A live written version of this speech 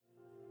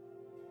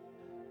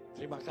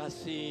Terima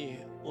kasih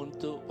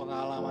untuk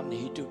pengalaman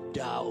hidup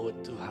Daud,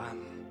 Tuhan.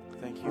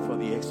 Thank you for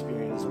the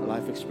experience,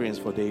 life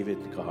experience for David,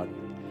 God.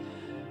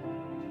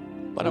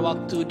 Pada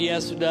waktu dia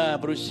sudah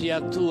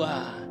berusia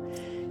tua,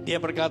 dia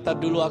berkata,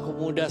 dulu aku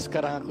muda,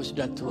 sekarang aku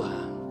sudah tua.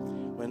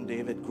 When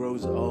David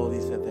grows old, he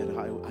said that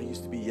I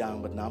used to be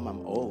young, but now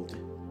I'm old.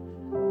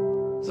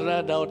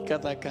 Saudara, Daud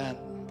katakan,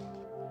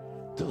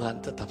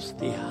 Tuhan tetap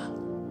setia.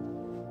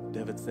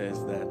 David says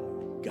that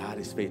God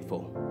is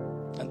faithful.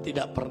 Dan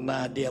tidak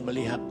pernah dia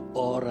melihat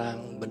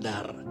orang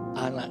benar,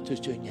 anak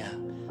cucunya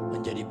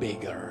menjadi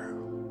beggar.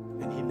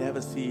 And he never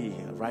see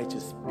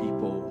righteous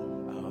people,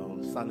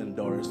 son and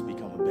daughters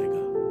become a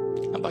beggar.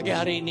 Pagi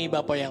hari ini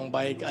Bapak yang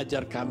baik,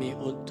 ajar kami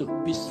untuk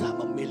bisa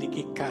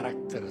memiliki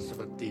karakter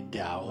seperti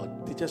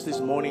Daud. Teach us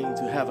this morning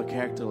to have a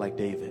character like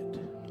David,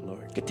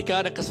 Lord.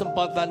 Ketika ada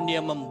kesempatan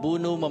dia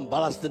membunuh,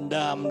 membalas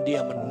dendam,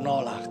 dia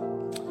menolak.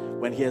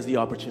 When he has the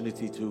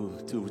opportunity to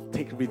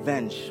take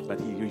revenge,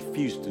 but he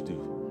refused to do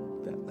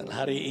that. Dan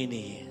hari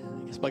ini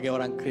sebagai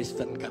orang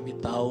Kristen kami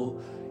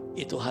tahu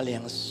itu hal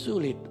yang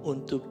sulit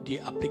untuk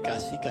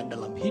diaplikasikan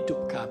dalam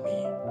hidup kami.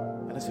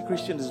 And as a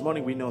Christian this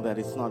morning, we know that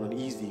it's not an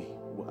easy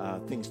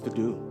things to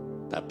do.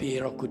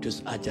 Tapi Roh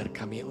Kudus ajar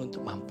kami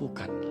untuk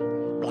mampukan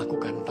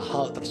melakukan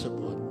hal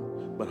tersebut.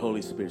 But Holy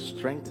Spirit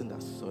strengthen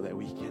us so that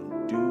we can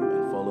do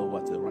and follow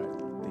what's the right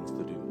things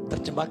to do.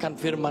 Terjemahkan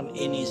firman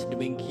ini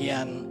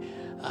sedemikian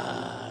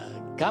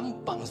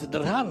gampang,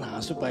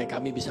 sederhana supaya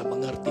kami bisa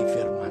mengerti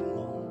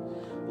firman-Mu.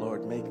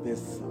 Lord, make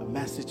this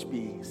message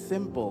be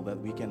simple that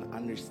we can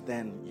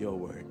understand your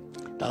word.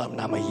 Dalam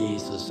nama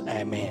Yesus,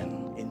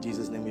 amen. In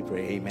Jesus' name we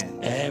pray, amen.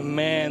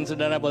 Amen.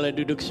 Saudara boleh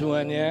duduk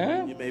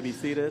semuanya. You may be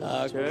seated,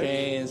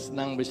 Oke,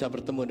 senang bisa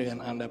bertemu dengan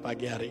Anda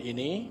pagi hari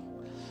ini.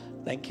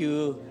 Thank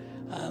you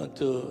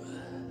untuk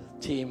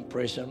tim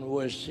Praise and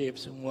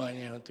Worship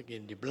semuanya, untuk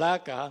yang di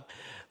belakang.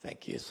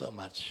 Thank you so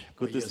much.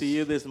 Good to see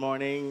you this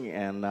morning,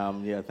 and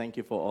thank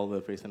you for all the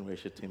Praise and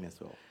Worship team as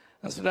well.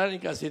 Nah, saudara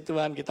dikasih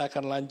Tuhan, kita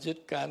akan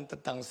lanjutkan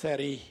tentang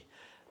seri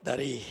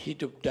dari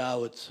hidup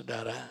Daud,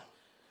 saudara.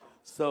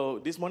 So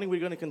this morning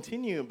we're going to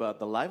continue about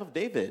the life of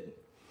David.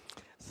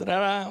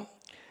 Saudara,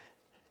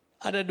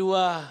 ada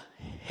dua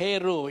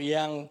hero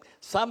yang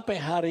sampai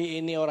hari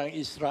ini orang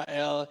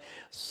Israel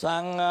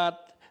sangat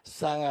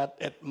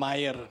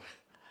admire.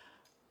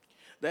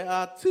 There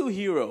are two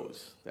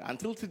heroes that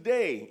until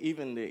today,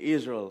 even the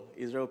Israel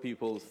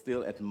people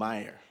still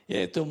admire.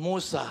 Yaitu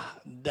Musa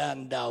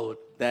dan Daud.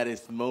 That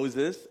is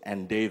Moses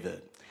and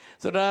David.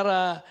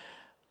 Saudara,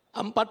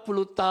 40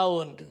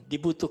 tahun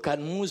dibutuhkan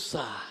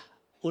Musa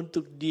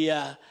untuk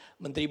dia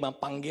menerima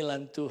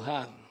panggilan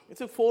Tuhan. It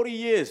took 40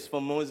 years for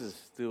Moses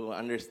to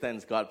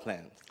understand God's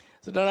plans.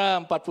 Saudara,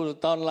 40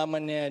 tahun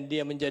lamanya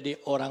dia menjadi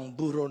orang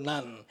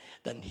buronan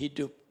dan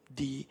hidup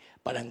di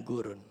padang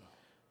gurun.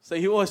 So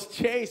he was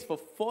chased for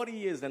 40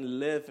 years and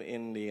lived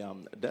in the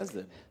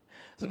desert.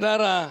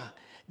 Saudara,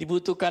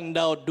 dibutuhkan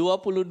Daud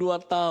 22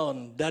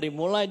 tahun dari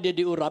mulai dia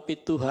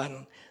diurapi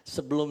Tuhan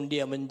sebelum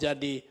dia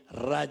menjadi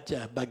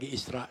raja bagi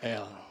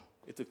Israel.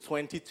 It took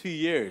 22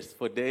 years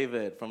for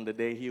David from the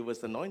day he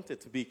was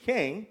anointed to be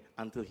king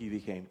until he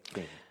became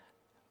king.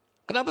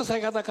 Kenapa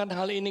saya katakan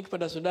hal ini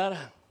kepada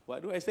saudara?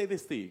 Why do I say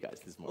this to you guys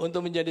this morning?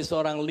 Untuk menjadi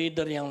seorang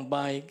leader yang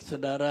baik,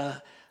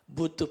 saudara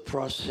butuh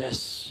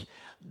proses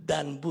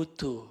dan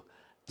butuh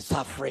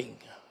suffering.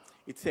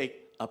 It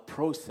takes a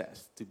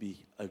process to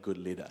be a good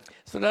leader.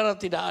 Saudara,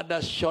 tidak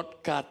ada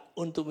shortcut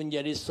untuk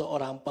menjadi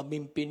seorang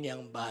pemimpin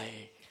yang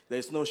baik.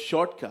 There's no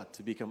shortcut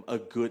to become a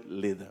good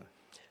leader.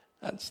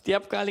 Dan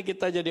setiap kali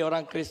kita jadi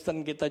orang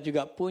Kristen, kita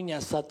juga punya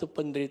satu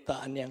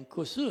penderitaan yang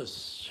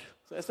khusus.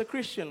 So as a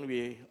Christian,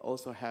 we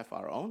also have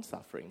our own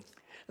sufferings.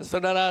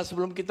 Saudara,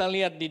 sebelum kita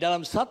lihat di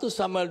dalam 1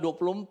 Samuel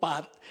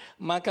 24,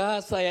 maka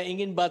saya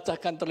ingin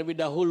bacakan terlebih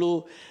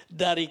dahulu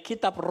dari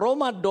kitab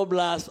Roma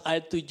 12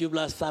 ayat 17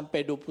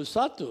 sampai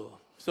 21.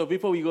 So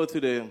before we go to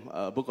the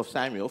book of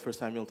Samuel, 1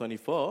 Samuel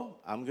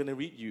 24, I'm going to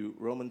read you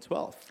Romans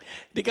 12.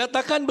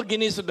 Dikatakan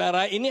begini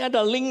saudara, ini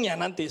ada linknya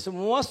nanti.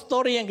 Semua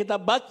story yang kita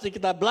baca,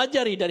 kita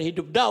belajari dari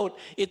hidup Daud,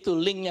 itu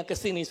linknya ke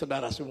sini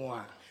saudara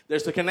semua.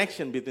 There's a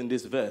connection between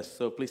this verse,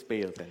 so please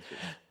pay attention.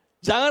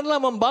 Janganlah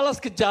membalas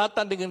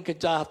kejahatan dengan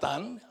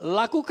kejahatan,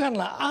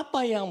 lakukanlah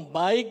apa yang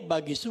baik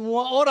bagi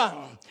semua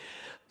orang.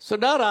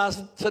 Saudara,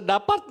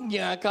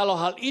 sedapatnya kalau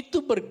hal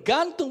itu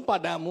bergantung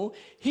padamu,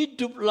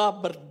 hiduplah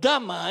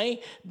berdamai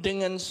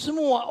dengan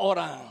semua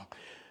orang.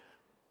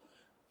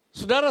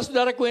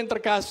 Saudara-saudaraku yang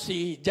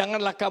terkasih,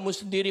 janganlah kamu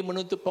sendiri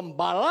menuntut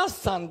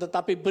pembalasan,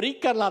 tetapi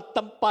berikanlah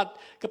tempat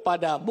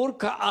kepada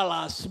murka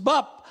Allah.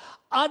 Sebab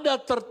ada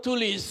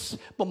tertulis,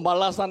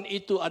 pembalasan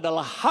itu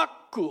adalah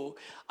hakku.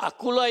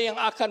 Akulah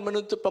yang akan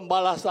menuntut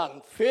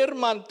pembalasan,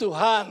 firman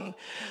Tuhan.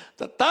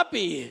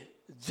 Tetapi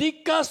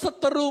Jika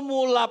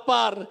seterumu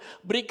lapar,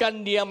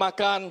 berikan dia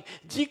makan.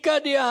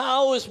 Jika dia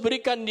haus,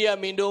 berikan dia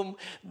minum.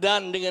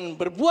 Dan dengan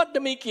berbuat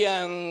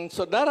demikian,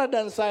 saudara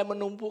dan saya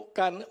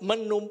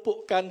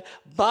menumpukkan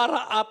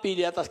bara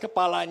api di atas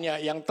kepalanya.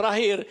 Yang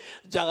terakhir,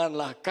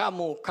 janganlah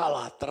kamu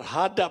kalah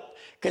terhadap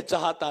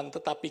kejahatan,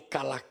 tetapi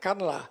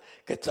kalahkanlah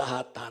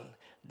kejahatan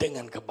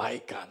dengan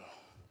kebaikan.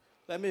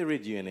 Let me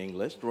read you in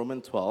English,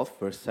 Romans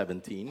 12, verse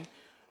 17.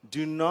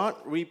 Do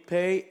not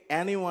repay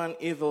anyone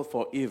evil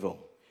for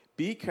evil.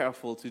 Be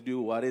careful to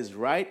do what is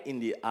right in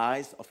the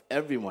eyes of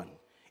everyone.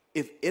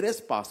 If it is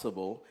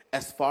possible,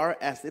 as far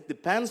as it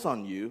depends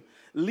on you,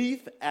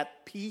 live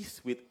at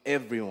peace with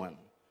everyone.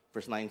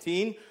 Verse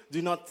 19,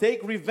 do not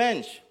take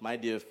revenge, my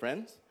dear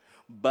friends,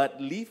 but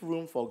leave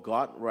room for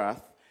God's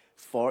wrath,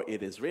 for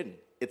it is written,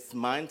 it's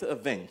mine to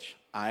avenge,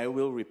 I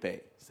will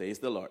repay, says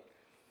the Lord.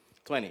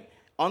 20,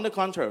 on the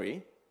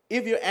contrary,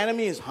 if your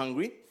enemy is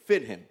hungry,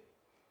 feed him.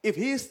 If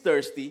he is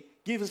thirsty,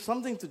 give him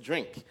something to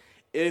drink.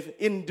 If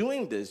in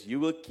doing this, you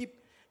will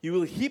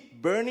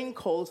heap burning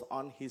coals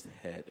on his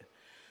head.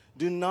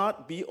 Do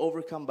not be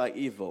overcome by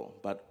evil,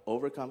 but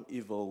overcome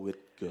evil with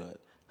good.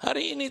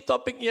 Hari ini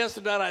topiknya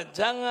saudara,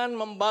 jangan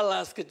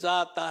membalas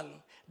kejahatan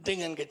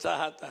dengan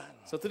kejahatan.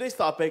 So today's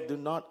topic, do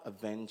not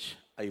avenge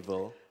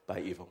evil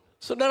by evil.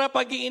 Saudara,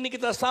 pagi ini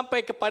kita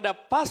sampai kepada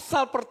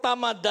pasal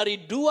pertama dari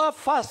 2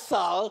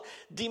 pasal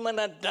di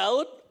mana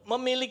Daud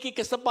memiliki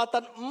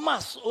kesempatan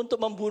emas untuk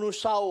membunuh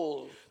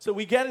Saul. So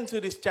we get into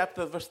this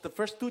chapter, the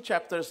first 2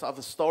 chapters of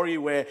the story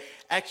where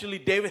actually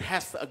David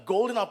has a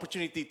golden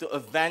opportunity to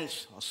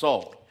avenge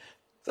Saul.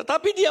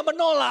 Tetapi dia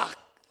menolak.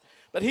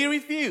 But he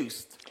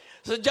refused.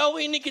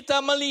 Sejauh ini kita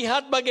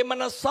melihat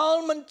bagaimana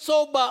Saul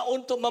mencoba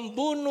untuk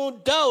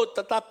membunuh Daud,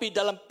 tetapi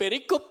dalam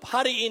perikop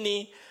hari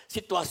ini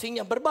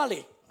situasinya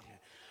berbalik.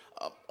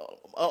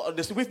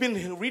 We've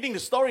been reading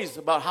the stories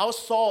about how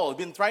Saul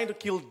been trying to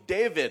kill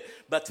David,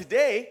 but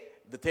today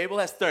the table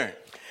has turned.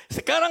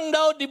 Sekarang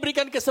Daud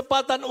diberikan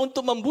kesempatan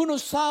untuk membunuh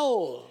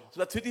Saul.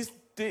 So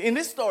in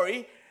this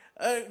story,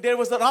 there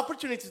was an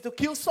opportunity to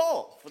kill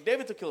Saul, for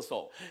David to kill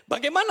Saul.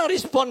 Bagaimana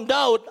respon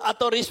Daud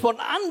atau respon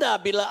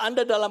Anda bila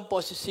Anda dalam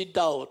posisi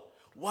Daud?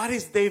 What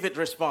is David's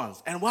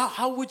response? And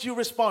how would you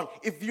respond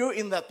if you're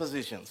in that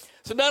position?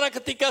 Saudara,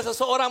 ketika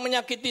seseorang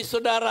menyakiti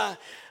saudara,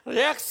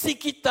 reaksi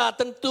kita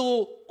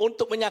tentu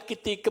untuk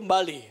menyakiti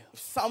kembali. If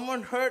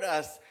someone hurt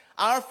us,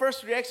 our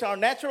first reaction, our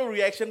natural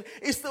reaction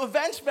is to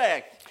avenge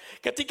back.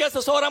 Ketika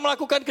seseorang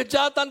melakukan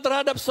kejahatan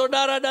terhadap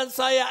saudara dan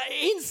saya,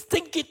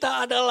 insting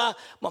kita adalah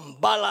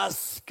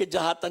membalas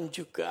kejahatan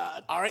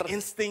juga. Our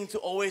instinct to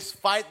always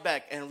fight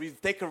back and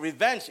take a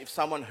revenge if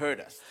someone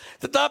hurt us.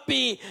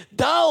 Tetapi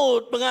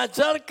Daud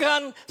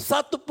mengajarkan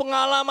satu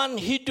pengalaman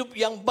hidup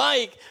yang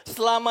baik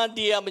selama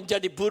dia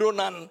menjadi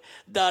buronan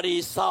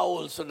dari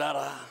Saul,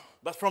 saudara.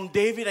 But from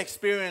David's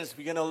experience,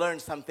 we're going to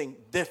learn something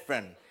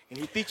different. And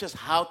he teaches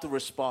how to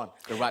respond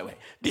the right way.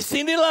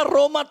 Disinilah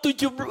Roma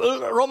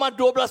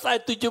 12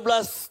 ayat 17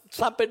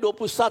 sampai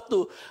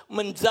 21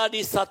 menjadi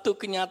satu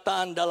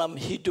kenyataan dalam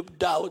hidup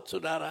Daud,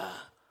 saudara.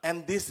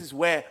 And this is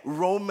where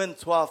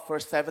Romans 12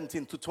 verse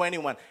 17 to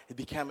 21 it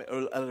became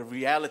a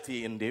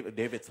reality in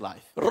David's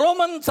life.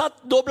 Roman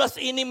 12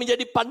 ini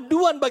menjadi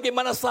panduan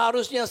bagaimana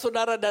seharusnya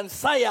saudara dan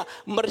saya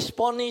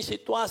meresponi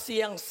situasi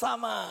yang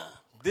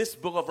sama. This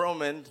book of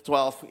Romans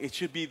 12, it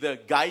should be the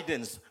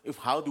guidance of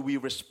how do we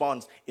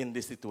respond in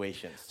these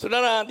situations.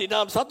 Saudara, di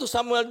dalam 1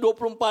 Samuel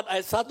 24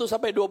 ayat 1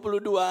 sampai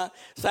 22,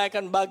 saya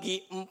akan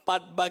bagi 4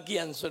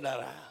 bagian,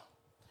 saudara.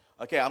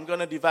 Okay, I'm going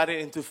to divide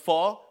it into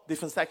 4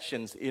 different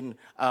sections in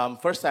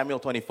 1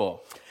 Samuel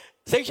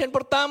 24. Section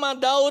pertama,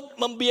 Daud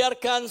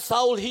membiarkan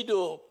Saul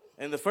hidup.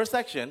 In the first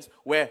sections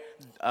where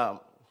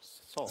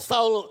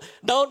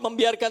Daud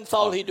membiarkan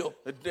Saul hidup.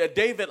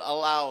 David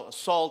allowed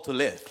Saul to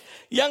live.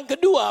 Yang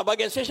kedua,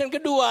 bagian session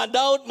kedua,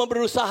 Daud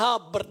berusaha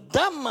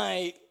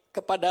berdamai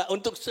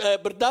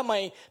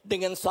berdamai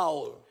dengan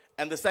Saul.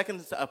 And the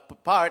second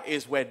part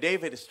is where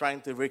David is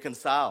trying to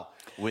reconcile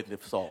with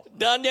Saul.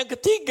 Dan yang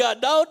ketiga,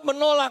 Daud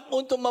menolak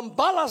untuk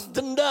membalas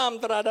dendam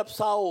terhadap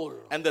Saul.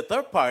 And the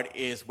third part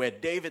is where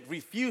David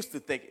refused to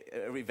take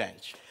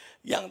revenge.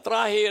 Yang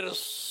terakhir,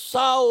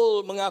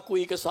 Saul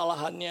mengakui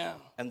kesalahannya.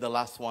 And the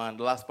last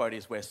part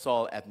is where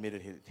Saul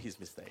admitted his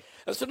mistake.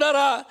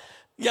 Saudara,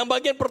 yang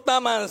bagian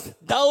pertama,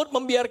 Daud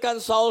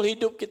membiarkan Saul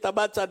hidup, kita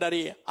baca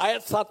dari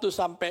ayat 1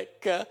 sampai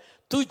ke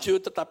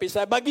 7, tetapi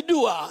saya bagi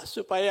 2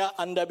 supaya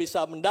Anda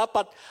bisa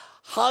mendapat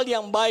hal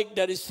yang baik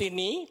dari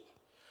sini.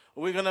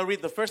 We're going to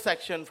read the first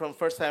section from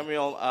 1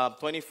 Samuel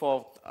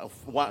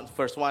 24,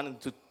 verse 1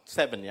 to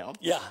 7, yeah?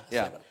 Yeah.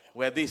 7.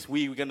 Where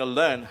we're going to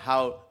learn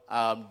how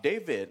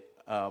David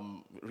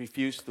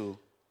refused to,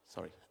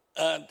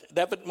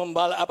 David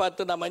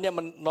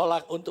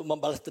menolak untuk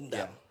membalas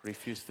dendam.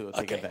 Refused to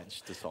take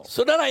revenge to Saul.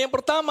 Saudara, yang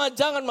pertama,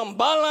 jangan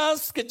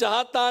membalas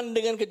kejahatan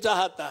dengan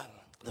kejahatan.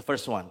 The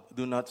first one,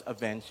 do not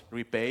avenge,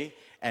 repay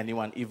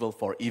anyone evil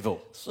for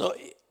evil. So,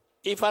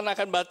 Ivan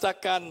akan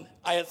bacakan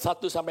ayat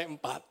 1 sampai 4.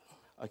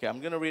 Okay,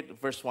 I'm going to read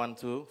verse 1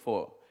 to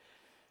 4.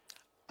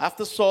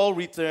 After Saul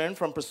returned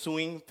from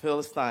pursuing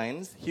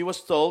Philistines, he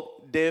was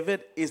told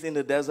David is in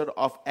the desert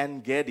of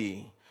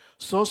En-Gedi.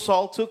 So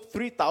Saul took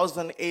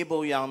 3,000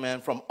 able young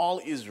men from all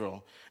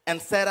Israel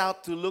and set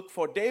out to look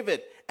for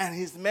David and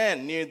his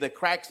men near the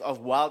cracks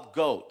of wild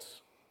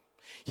goats.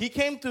 He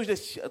came to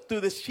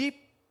the sheep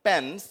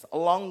pens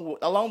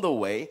along the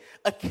way.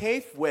 A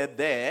cave were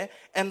there,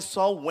 and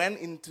Saul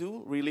went in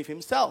to relieve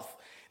himself.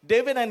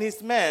 David and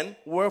his men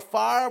were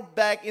far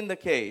back in the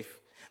cave.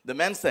 The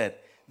men said,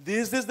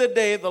 "This is the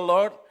day the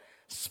Lord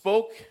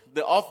spoke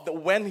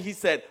when he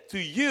said, 'To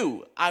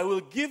you I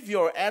will give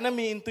your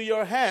enemy into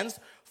your hands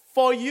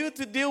for you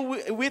to deal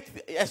with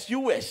as you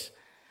wish.'"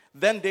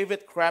 Then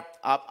David crept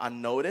up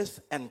unnoticed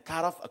and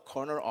cut off a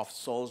corner of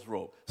Saul's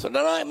robe.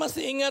 Saudara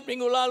masih ingat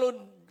minggu lalu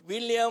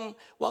William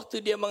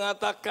waktu dia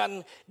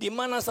mengatakan di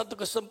mana satu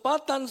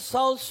kesempatan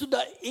Saul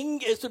sudah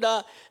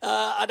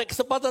ada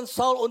kesempatan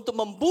Saul untuk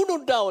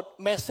membunuh Daud,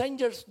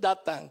 messengers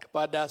datang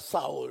kepada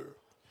Saul.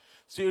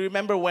 So you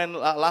remember when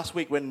last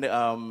week when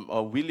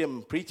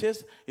William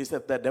preaches, he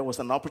said that there was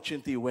an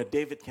opportunity where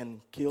David can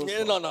kill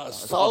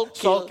Saul.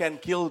 Saul can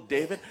kill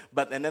David,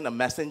 and then a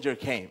messenger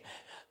came.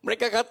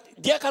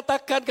 Dia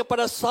katakan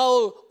kepada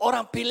Saul,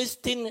 orang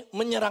Filistin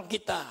menyerang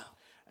kita.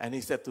 And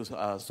he said to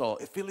Saul,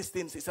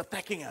 "Philistines is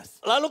attacking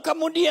us." Lalu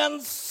kemudian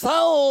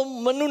Saul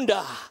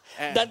menunda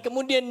dan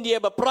kemudian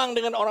dia berperang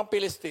dengan orang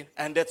Filistin.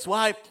 And that's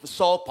why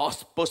Saul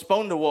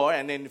postponed the war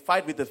and then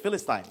fight with the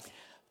Philistines.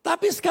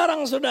 Tapi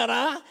sekarang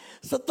saudara,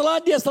 setelah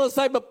dia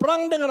selesai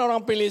berperang dengan orang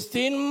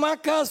Filistin,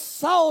 maka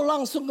Saul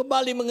langsung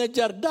kembali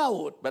mengejar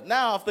Daud. But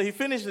now after he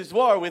finished his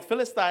war with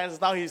Philistines,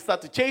 now he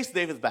started to chase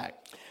David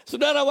back.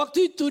 Saudara,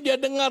 waktu itu dia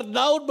dengar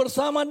Daud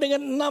bersama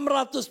dengan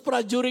 600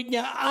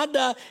 prajuritnya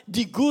ada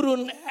di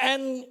gurun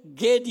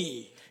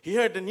En-Gedi. He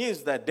heard the news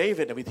that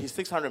David with his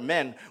 600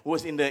 men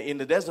was in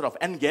the desert of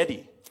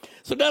En-Gedi.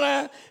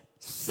 Saudara,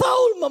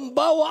 Saul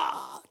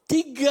membawa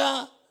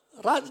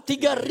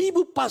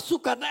 3.000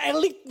 pasukan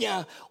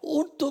elitnya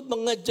untuk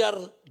mengejar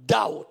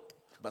Daud.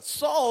 But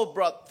Saul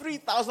brought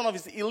 3,000 of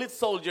his elite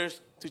soldiers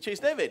to chase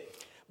David.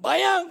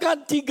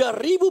 Bayangkan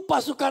 3.000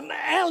 pasukan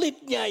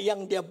elitnya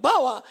yang dia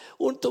bawa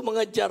untuk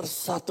mengejar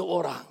satu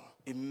orang.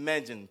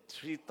 Imagine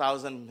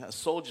 3,000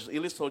 soldiers,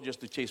 elite soldiers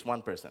to chase one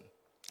person.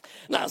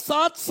 Nah,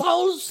 saat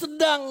Saul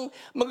sedang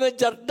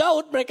mengejar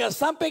Daud, mereka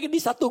sampai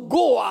di satu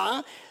goa.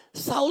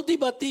 Saul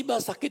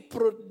tiba-tiba sakit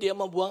perut, dia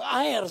membuang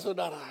air,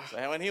 saudara.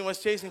 So when he was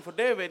chasing for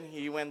David,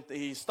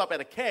 he stopped at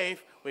a cave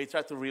where he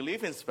tried to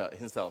relieve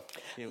himself.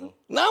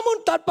 Namun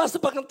tanpa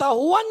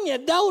sepengetahuannya,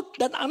 Daud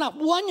dan anak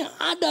buahnya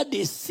ada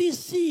di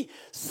sisi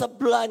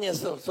sebelahnya,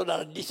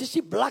 saudara, di sisi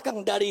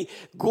belakang dari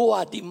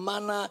goa di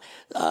mana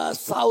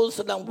Saul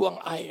sedang buang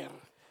air.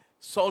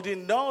 Saul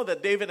didn't know that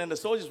David and the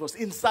soldiers was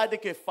inside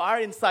the cave, far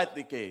inside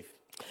the cave.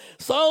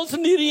 Saul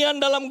sendirian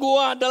dalam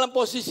goa, dalam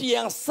posisi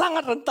yang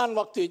sangat rentan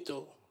waktu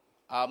itu.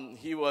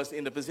 He was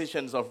in the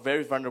positions of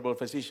very vulnerable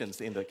positions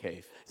in the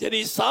cave.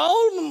 Jadi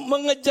Saul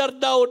mengejar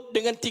Daud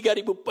dengan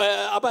 3.000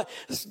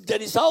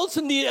 Jadi Saul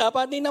sendiri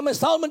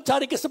Saul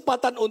mencari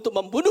kesempatan untuk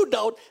membunuh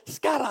Daud.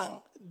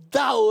 Sekarang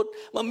Daud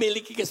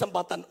memiliki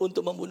kesempatan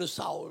untuk membunuh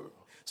Saul.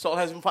 Saul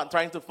has been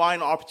trying to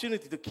find an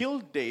opportunity to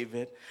kill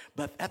David,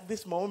 but at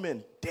this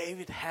moment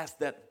David has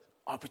that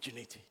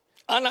opportunity.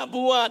 Anak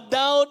buah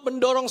Daud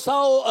mendorong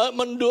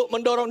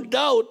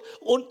Daud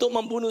untuk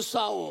membunuh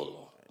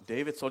Saul.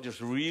 David's soldiers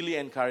really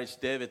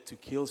encouraged David to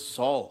kill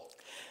Saul.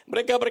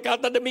 Mereka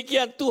berkata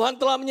demikian, Tuhan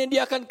telah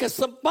menyediakan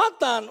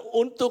kesempatan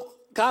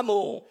untuk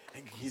kamu.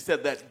 He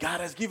said that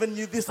God has given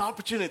you this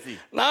opportunity.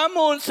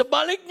 Namun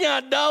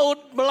sebaliknya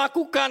Daud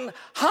melakukan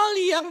hal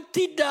yang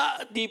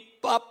tidak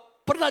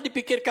pernah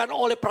dipikirkan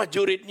oleh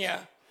prajuritnya.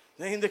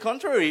 In the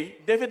contrary,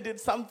 David did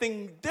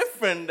something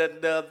different that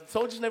the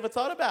soldiers never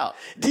thought about.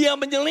 Dia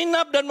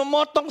menyelinap dan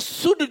memotong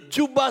sudut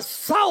jubah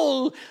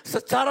Saul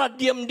secara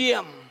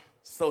diam-diam.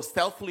 So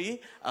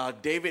stealthily,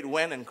 David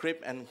went and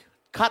crept and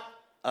cut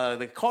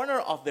the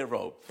corner of the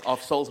robe, of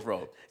Saul's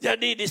robe.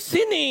 Jadi di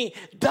sini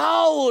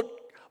Daud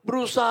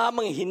berusaha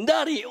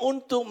menghindari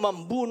untuk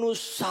membunuh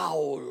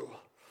Saul.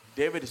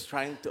 David is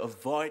trying to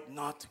avoid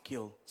not to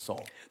kill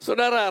Saul.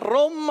 Saudara,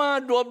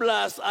 Roma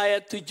 12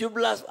 ayat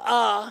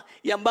 17a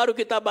yang baru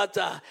kita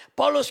baca.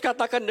 Paulus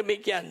katakan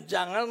demikian,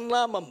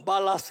 janganlah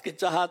membalas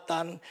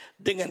kejahatan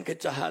dengan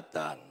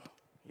kejahatan.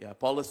 Yeah,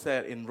 Paulus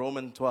said in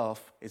Romans 12,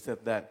 he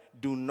said that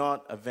do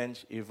not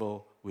avenge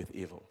evil with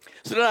evil.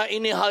 Saudara,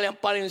 ini hal yang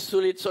paling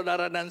sulit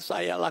saudara dan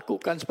saya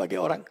lakukan sebagai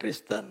orang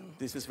Kristen.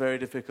 This is very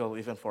difficult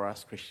even for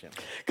us Christians.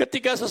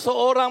 Ketika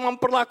seseorang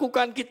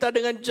memperlakukan kita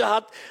dengan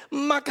jahat,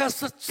 maka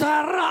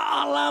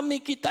secara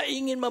alami kita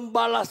ingin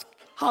membalas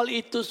hal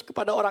itu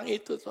kepada orang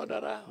itu,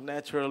 saudara.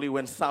 Naturally,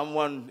 when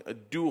someone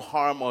do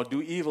harm or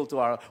do evil to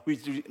we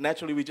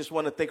just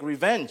want to take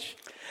revenge.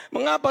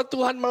 Mengapa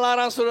Tuhan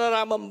melarang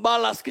saudara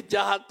membalas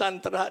kejahatan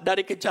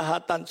dari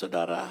kejahatan,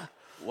 saudara?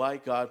 Why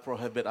God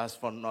prohibit us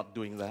from not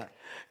doing that?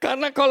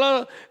 Karena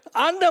kalau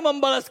Anda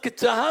membalas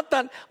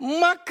kejahatan,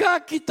 maka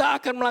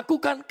kita akan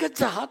melakukan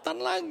kejahatan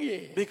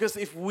lagi. Because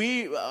if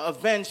we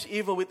avenge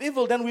evil with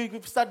evil, then we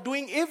start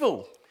doing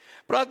evil.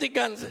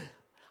 Perhatikan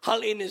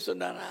hal ini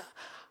saudara.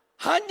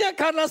 Hanya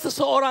karena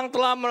seseorang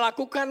telah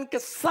melakukan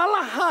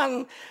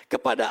kesalahan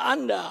kepada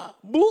Anda,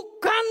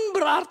 bukan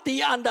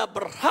berarti Anda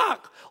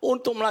berhak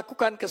untuk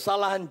melakukan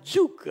kesalahan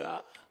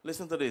juga.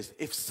 Listen to this.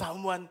 If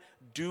someone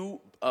do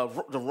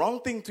the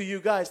wrong thing to you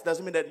guys,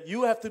 doesn't mean that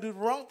you have to do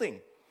the wrong thing.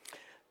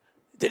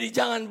 Jadi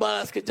jangan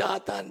balas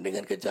kejahatan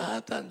dengan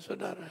kejahatan,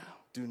 saudara.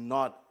 Do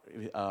not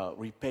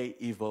repay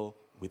evil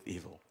with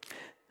evil.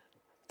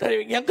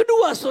 Yang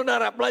kedua,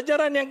 saudara,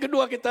 pelajaran yang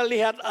kedua kita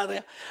lihat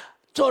adalah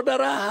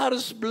saudara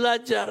harus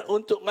belajar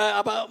untuk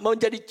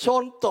menjadi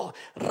contoh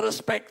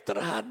respect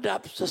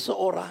terhadap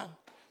seseorang.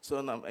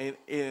 So,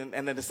 and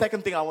then the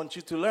second thing I want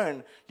you to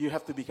learn, you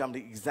have to become the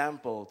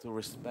example to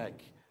respect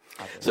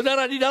others.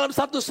 Saudara, di dalam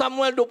 1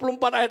 Samuel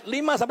 24 ayat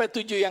 5 sampai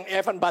 7 yang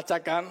Evan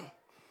bacakan.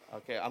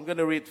 Okay, I'm going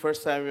to read 1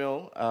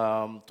 Samuel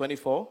 24,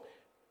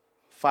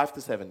 5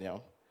 to 7. Yeah.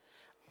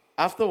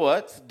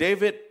 Afterwards,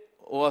 David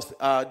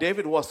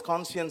was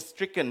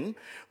conscience-stricken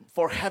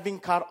for having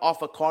cut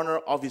off a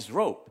corner of his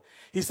robe.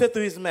 He said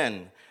to his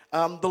men,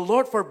 the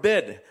Lord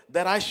forbid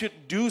that I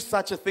should do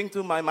such a thing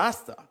to my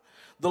master.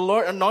 The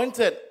Lord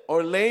anointed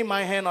or lay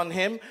my hand on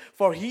him,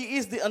 for he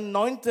is the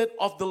anointed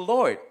of the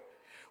Lord.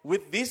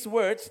 With these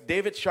words,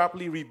 David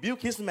sharply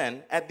rebuked his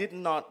men and did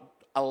not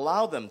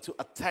allow them to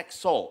attack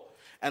Saul.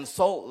 And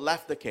Saul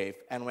left the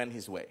cave and went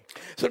his way.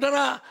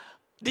 Saudara,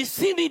 di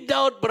sini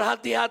Daud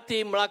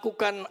berhati-hati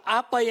melakukan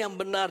apa yang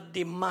benar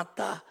di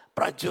mata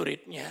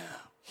prajuritnya.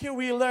 Here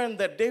we learn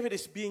that David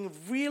is being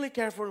really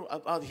careful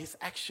about his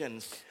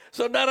actions.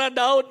 Saudara,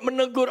 Daud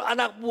menegur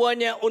anak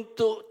buahnya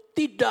untuk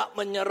tidak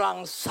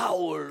menyerang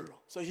Saul.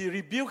 So he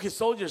rebuked his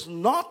soldiers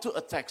not to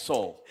attack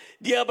Saul.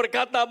 Dia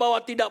berkata bahwa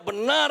tidak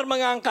benar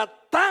mengangkat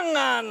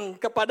tangan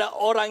kepada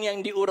orang yang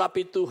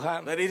diurapi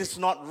Tuhan. That it is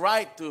not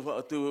right to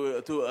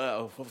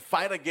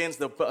fight against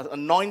the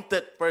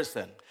anointed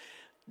person.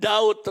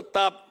 Daud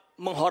tetap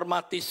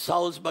menghormati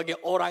Saul sebagai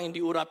orang yang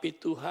diurapi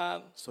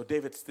Tuhan. So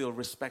David still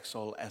respects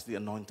Saul as the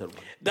anointed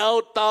one.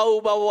 Daud tahu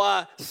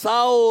bahwa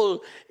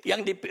Saul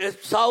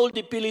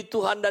dipilih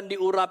Tuhan dan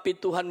diurapi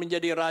Tuhan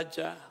menjadi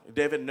raja.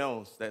 David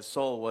knows that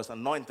Saul was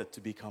anointed to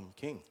become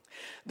king.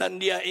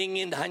 Dan dia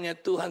ingin hanya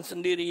Tuhan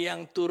sendiri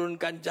yang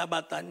turunkan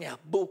jabatannya,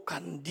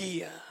 bukan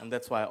dia. And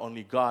that's why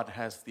only God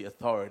has the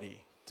authority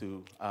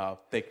to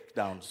take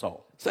down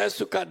Saul. Saya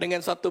suka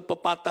dengan satu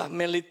pepatah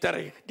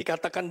militer,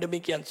 dikatakan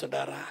demikian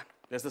saudara.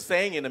 There's a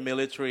saying in the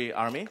military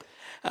army.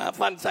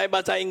 Van, saya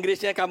baca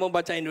Inggrisnya, kamu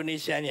baca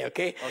Indonesianya,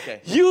 oke?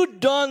 Okay. You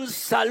don't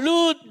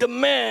salute the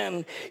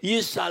man,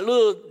 you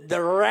salute the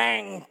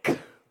rank.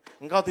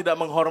 Engkau tidak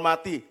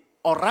menghormati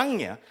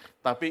orangnya,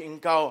 tapi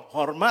engkau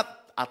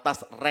hormat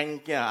atas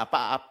ranknya,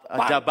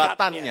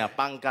 jabatannya,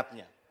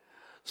 pangkatnya.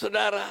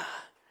 Saudara,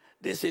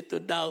 di situ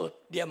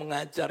Daud dia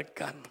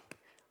mengajarkan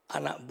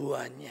anak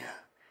buahnya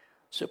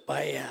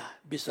supaya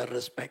bisa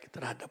respect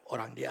terhadap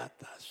orang di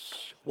atas,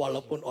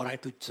 walaupun orang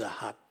itu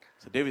jahat.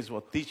 So David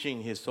was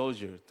teaching his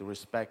soldier to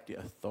respect the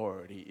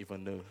authority,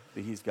 even though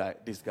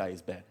this guy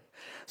is bad.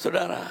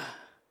 Saudara,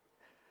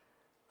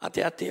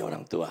 hati-hati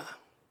orang tua.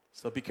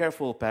 So be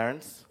careful,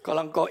 parents.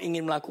 Kalau engkau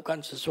ingin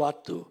melakukan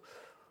sesuatu,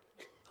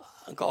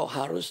 engkau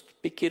harus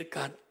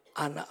pikirkan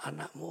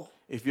anak-anakmu.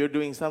 If you're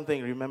doing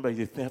something, remember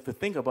you have to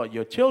think about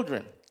your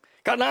children.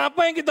 Karena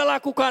apa yang kita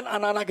lakukan,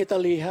 anak-anak kita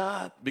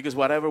lihat. Because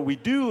whatever we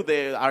do,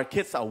 our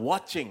kids are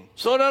watching.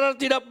 Saudara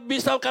tidak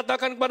bisa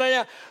katakan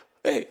kepadanya,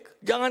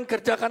 jangan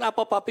kerjakan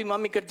apa papi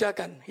mami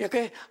kerjakan, ya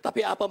oke?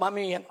 Tapi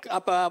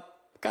apa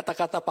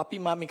kata-kata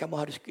papi mami kamu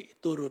harus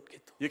turut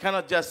gitu. You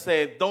cannot just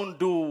say, don't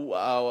do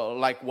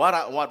like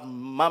what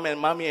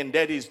mommy and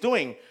daddy is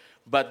doing,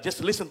 but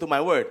just listen to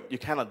my word. You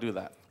cannot do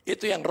that.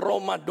 Itu yang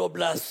Roma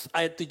 12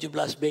 ayat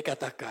 17b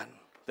katakan.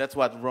 That's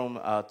what Rome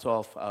 12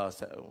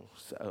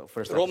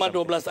 verse 17. Roma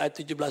 12 ayat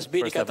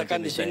 17b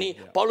dikatakan di sini.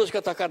 Yeah. Paulus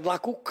katakan,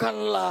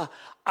 lakukanlah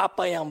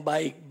apa yang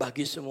baik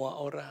bagi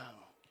semua orang.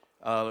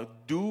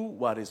 Do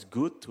what is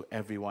good to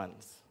everyone.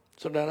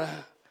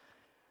 Saudara,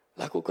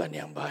 lakukan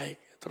yang baik.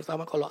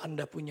 Terutama kalau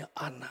Anda punya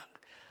anak.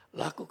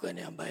 Lakukan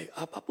yang baik.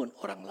 Apapun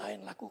orang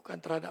lain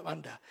lakukan terhadap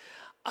Anda.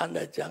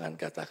 Anda jangan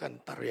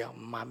katakan, ntar yang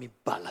mami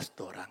balas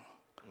tuh orang.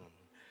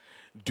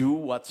 Do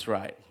what's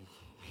right.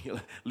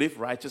 Live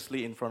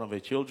righteously in front of your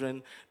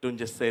children. Don't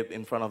just say it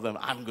in front of them,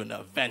 I'm going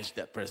to avenge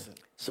that person.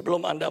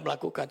 Sebelum Anda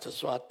melakukan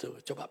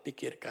sesuatu, coba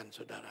pikirkan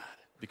saudara.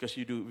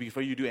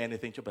 Before you do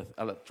anything,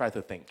 try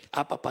to think.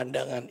 Apa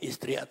pandangan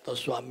istri atau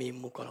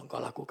suamimu kalau engkau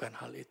lakukan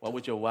hal itu? What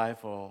would your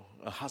wife or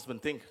a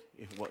husband think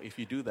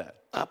if you do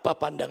that? Apa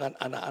pandangan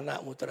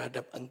anak-anakmu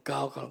terhadap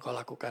engkau kalau engkau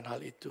lakukan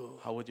hal itu?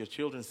 How would your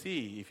children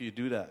see if you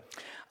do that?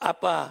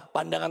 Apa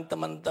pandangan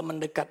teman-teman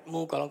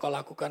dekatmu kalau engkau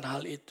lakukan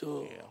hal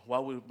itu? Yeah.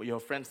 What would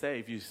your friends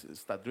say if you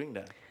start doing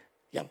that?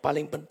 Yang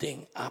paling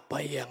penting,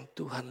 apa yang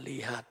Tuhan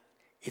lihat,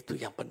 itu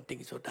yang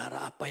penting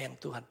saudara. Apa yang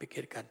Tuhan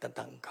pikirkan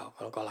tentang engkau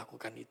kalau engkau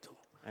lakukan itu.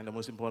 And the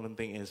most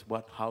important thing is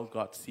how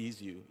God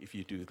sees you if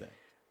you do that.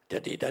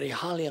 Jadi dari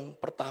hal yang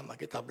pertama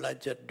kita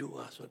belajar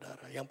dua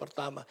saudara. Yang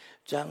pertama,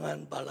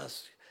 jangan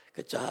balas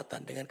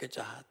kejahatan dengan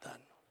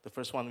kejahatan. The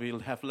first one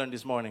we'll have learned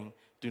this morning,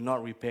 do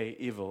not repay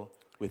evil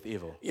with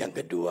evil.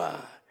 Yang kedua,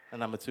 And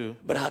number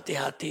 2,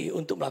 berhati-hati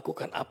untuk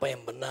melakukan apa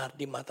yang benar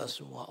di mata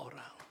semua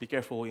orang. be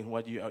careful in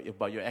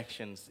about your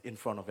actions in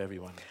front of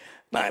everyone.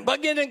 Nah,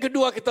 bagian yang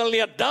kedua kita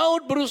lihat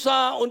Daud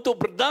berusaha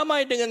untuk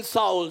berdamai dengan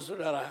Saul,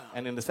 saudara.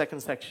 And in the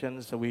second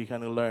section, so we can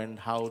learn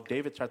how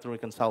David tried to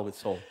reconcile with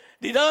Saul.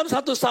 Di dalam 1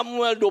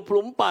 Samuel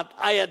 24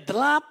 ayat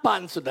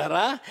 8,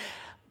 saudara,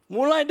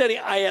 mulai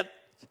dari ayat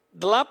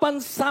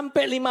 8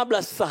 sampai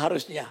 15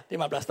 seharusnya.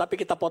 15, tapi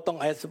kita potong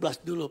ayat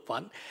 11 dulu,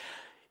 Pan.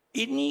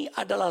 Ini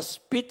adalah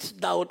speech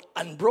Daud,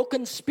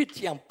 unbroken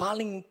speech yang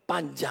paling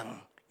panjang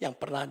yang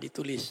pernah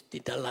ditulis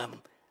di dalam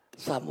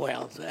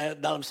Samuel,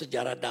 dalam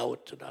sejarah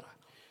Daud, saudara.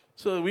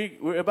 So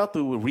we're about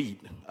to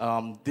read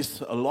this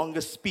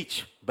longest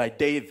speech by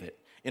David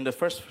in the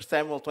 1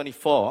 Samuel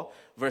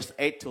 24, verse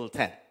 8 till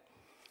 10.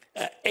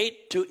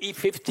 8 to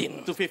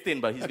 15. To 15,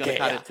 but he's going to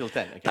cut it till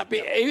 10. Okay,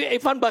 Tapi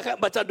Ivan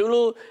baca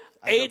dulu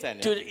 8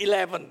 10, to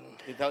 11.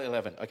 Till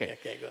 11, okay.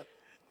 Okay, good.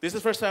 This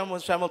is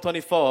 1 Samuel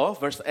 24,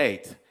 verse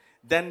 8.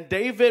 Then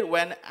David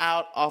went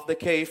out of the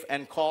cave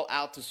and called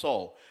out to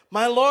Saul,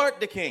 "My lord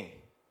the king."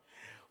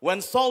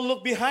 When Saul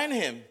looked behind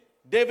him,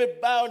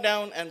 David bowed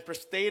down and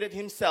prostrated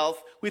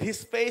himself with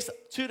his face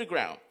to the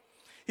ground.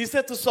 He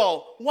said to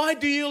Saul, "Why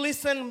do you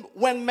listen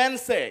when men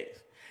say,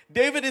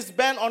 'David is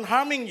bent on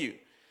harming you'?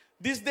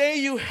 This day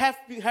you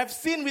have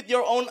seen with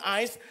your own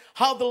eyes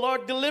how the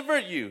Lord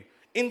delivered you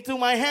into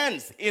my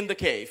hands in the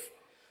cave.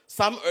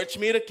 Some urged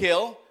me to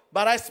kill,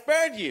 but I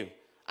spared you.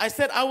 I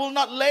said, I will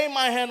not lay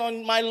my hand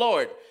on my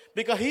Lord,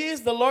 because he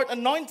is the Lord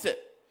anointed.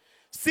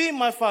 See,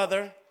 my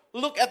father,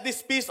 look at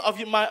this piece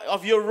of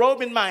your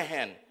robe in my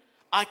hand.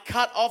 I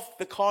cut off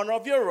the corner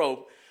of your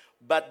robe,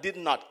 but did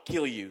not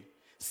kill you.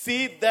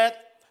 See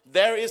that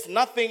there is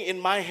nothing in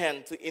my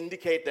hand to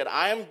indicate that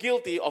I am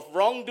guilty of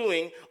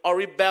wrongdoing or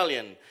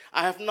rebellion.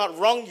 I have not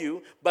wronged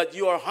you, but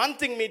you are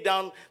hunting me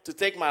down to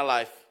take my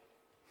life."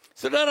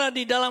 Saudara,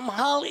 di dalam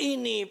hal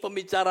ini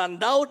pembicaraan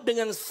Daud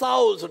dengan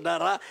Saul,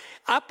 saudara,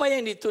 apa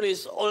yang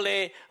ditulis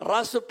oleh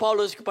Rasul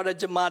Paulus kepada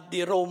jemaat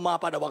di Roma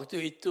pada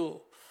waktu itu.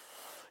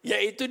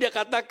 Yaitu dia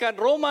katakan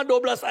Roma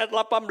 12 ayat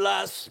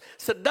 18,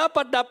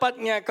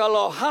 sedapat-dapatnya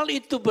kalau hal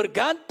itu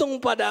bergantung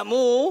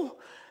padamu,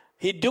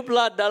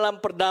 hiduplah dalam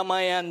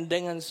perdamaian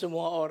dengan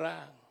semua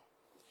orang.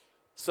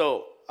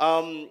 So,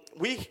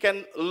 we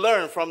can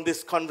learn from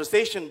this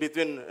conversation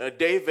between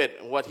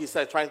David, what he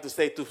said, trying to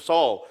say to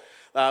Saul,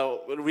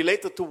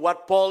 related to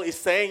what Paul is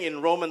saying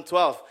in Romans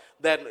 12,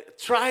 that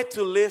try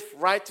to live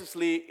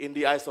righteously in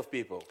the eyes of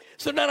people.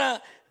 Saudara,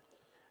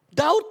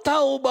 Daud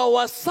tahu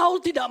bahwa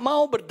Saul tidak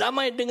mau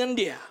berdamai dengan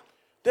dia.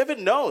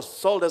 David knows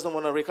Saul doesn't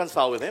want to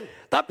reconcile with him.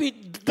 Tapi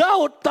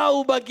Daud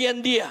tahu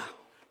bagian dia.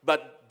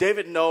 But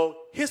David knows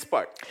his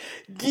part.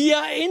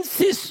 Dia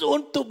insist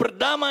untuk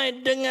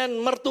berdamai dengan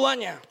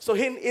mertuanya. So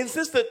he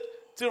insisted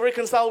to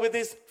reconcile with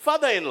his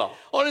father-in-law.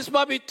 Oleh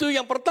sebab itu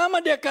yang pertama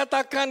dia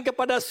katakan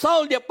kepada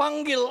Saul, dia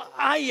panggil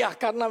ayah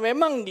karena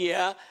memang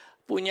dia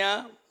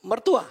punya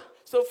mertua.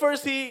 So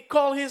first he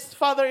called his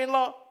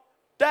father-in-law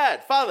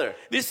dad, father.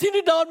 Di sini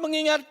Daud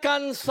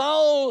mengingatkan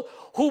Saul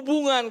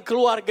hubungan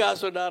keluarga,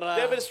 saudara.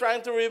 David is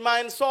trying to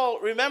remind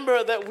Saul,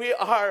 remember that we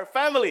are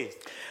family.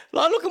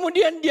 Lalu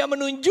kemudian dia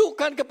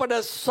menunjukkan kepada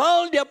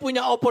Saul dia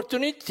punya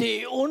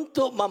opportunity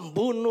untuk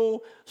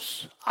membunuh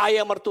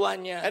ayah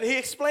mertuanya. And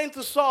he explained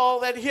to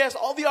Saul that he has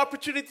all the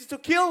opportunities to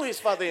kill his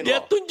Dia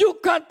father-in-law.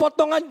 tunjukkan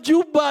potongan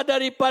jubah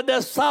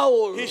daripada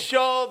Saul. He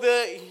showed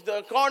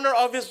the corner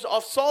of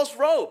Saul's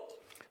robe.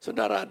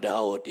 Saudara,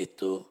 Daud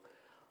itu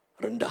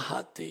rendah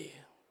hati.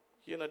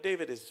 You know,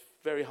 David is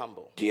very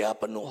humble. Dia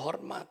penuh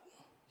hormat.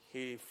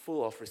 He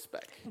full of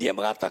respect. Dia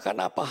mengatakan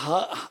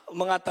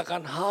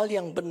hal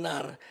yang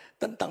benar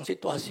tentang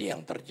situasi yang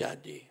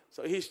terjadi.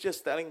 So he's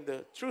just telling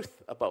the truth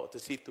about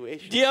the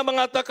situation. Dia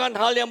mengatakan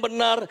hal yang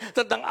benar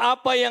tentang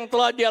apa yang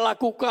telah dia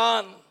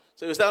lakukan.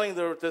 So he's telling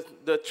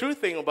the true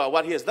thing about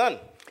what he has done.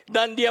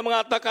 Dan dia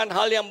mengatakan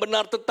hal yang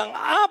benar tentang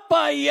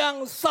apa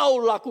yang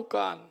Saul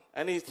lakukan.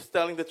 And he's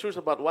telling the truth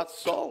about what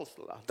Saul's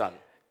done.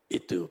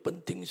 Itu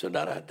penting,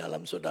 saudara,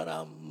 dalam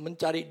saudara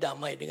mencari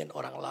damai dengan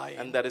orang lain.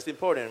 And that is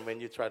important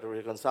when you try to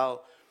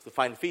reconcile, to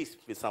find peace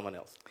with someone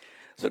else.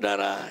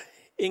 Saudara,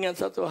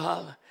 ingat satu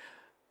hal.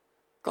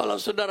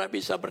 Kalau saudara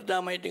bisa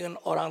berdamai dengan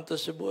orang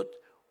tersebut,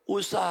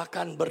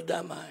 usahakan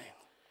berdamai.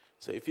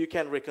 So if you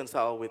can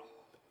reconcile with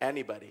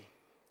anybody,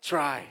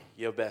 try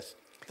your best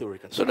to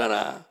reconcile.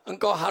 Saudara,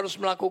 engkau harus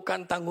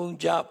melakukan tanggung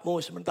jawabmu,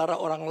 sementara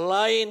orang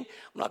lain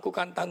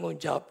melakukan tanggung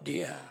jawab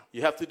dia.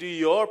 You have to do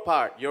your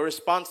part, your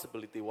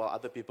responsibility, while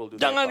other people do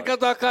their Jangan part.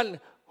 katakan,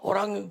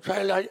 orang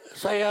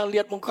saya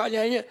lihat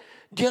mukanya aja,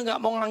 dia nggak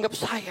mau menganggap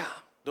saya.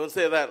 Don't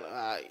say that,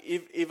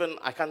 even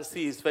I can't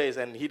see his face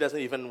and he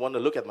doesn't even want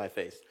to look at my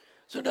face.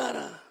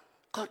 Saudara,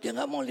 Kalau dia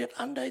nggak mau lihat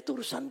Anda, itu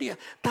urusan dia.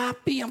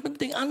 Tapi yang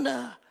penting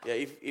Anda. Yeah,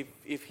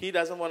 if he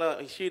doesn't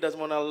wanna, she doesn't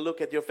wanna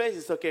look at your face,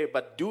 it's okay.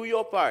 But do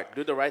your part,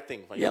 do the right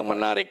thing. For Yang your part.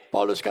 menarik,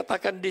 Paulus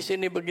katakan di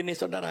sini begini,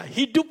 saudara.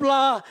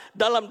 Hiduplah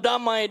dalam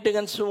damai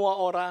dengan semua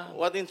orang.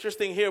 What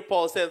interesting here,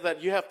 Paul says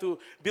that you have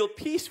to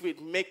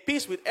make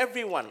peace with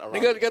everyone around.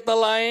 Dengan kata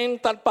lain,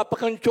 tanpa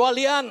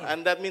pengecualian.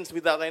 And that means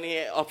without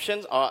any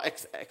options or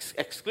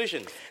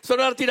exclusions.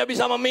 Saudara tidak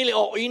bisa memilih,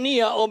 oh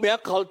ini ya om ya,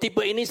 kalau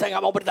tipe ini saya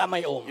nggak mau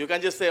berdamai om. You can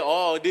just say,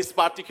 oh, this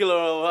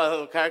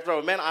particular character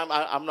of man,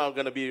 I'm not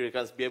going to be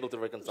able to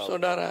reconcile.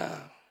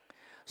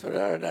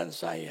 Saudara dan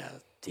saya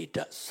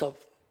tidak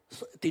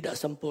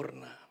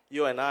sempurna.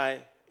 You and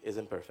I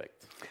isn't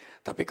perfect.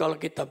 Tapi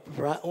kalau kita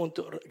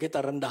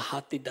rendah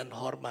hati dan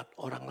hormat,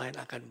 orang lain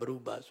akan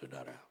berubah,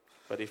 saudara.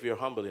 But if you're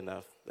humble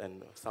enough, then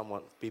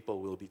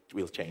people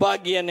will change.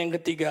 Bagian yang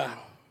ketiga.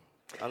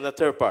 And the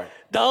third part.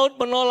 Daud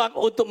menolak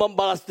untuk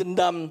membalas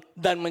dendam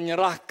dan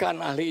menyerahkan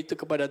ahli itu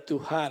kepada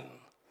Tuhan.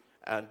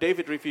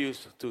 David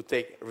refused to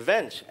take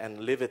revenge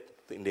and leave it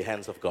in the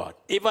hands of God.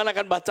 Ivan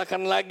akan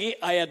bacakan lagi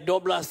ayat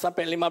 12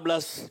 sampai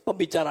 15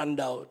 pembicaraan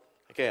Daud.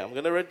 Okay, I'm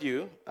going to read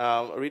you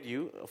 1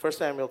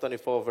 Samuel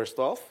 24 verse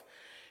 12.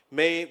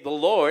 May the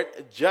Lord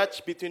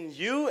judge between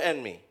you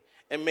and me,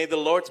 and may the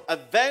Lord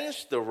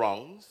avenge the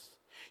wrongs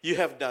you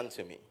have done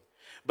to me.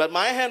 But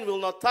my hand will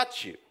not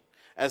touch you.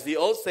 As the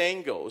old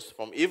saying goes,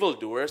 from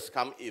evildoers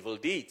come evil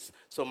deeds,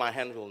 so my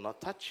hand will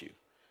not touch you.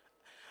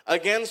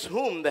 Against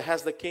whom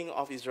has the king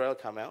of Israel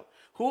come out?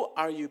 Who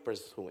are you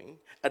pursuing?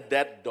 A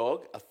dead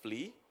dog, a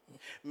flea?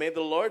 May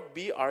the Lord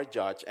be our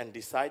judge and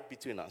decide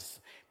between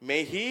us.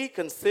 May he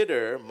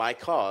consider my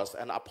cause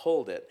and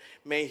uphold it.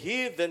 May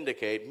he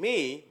vindicate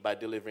me by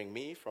delivering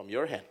me from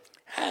your hand.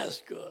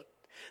 That's good.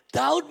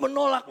 Daud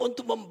menolak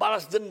untuk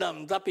membalas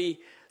dendam, tapi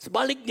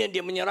sebaliknya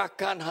dia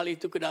menyerahkan hal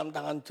itu ke dalam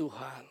tangan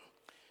Tuhan.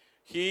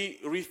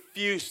 He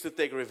refused to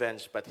take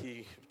revenge, but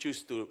he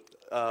chose to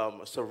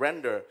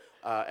surrender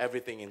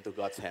everything into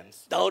God's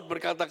hands. Daud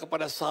berkata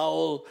kepada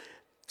Saul,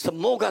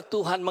 semoga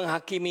Tuhan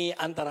menghakimi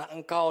antara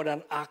engkau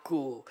dan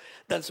aku.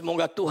 Dan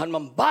semoga Tuhan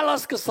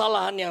membalas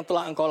kesalahan yang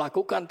telah engkau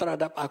lakukan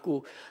terhadap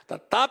aku.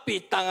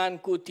 Tetapi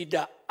tanganku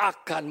tidak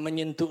akan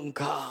menyentuh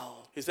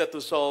engkau. He said to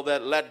Saul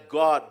that let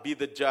God be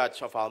the judge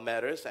of our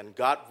matters, and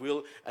God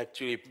will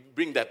actually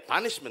bring that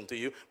punishment to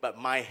you, but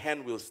my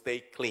hand will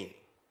stay clean.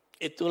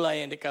 Itulah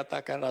yang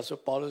dikatakan Rasul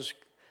Paulus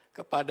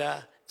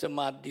kepada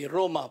jemaat di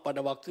Roma pada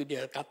waktu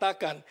dia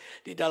katakan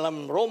di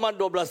dalam Roma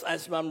 12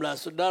 ayat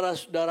 19,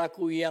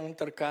 saudara-saudaraku yang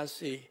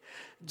terkasih,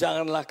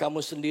 janganlah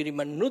kamu sendiri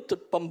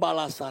menuntut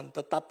pembalasan,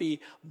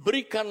 tetapi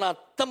berikanlah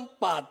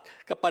tempat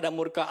kepada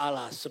murka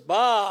Allah.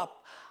 Sebab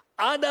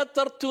ada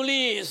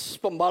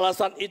tertulis,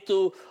 pembalasan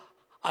itu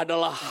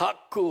adalah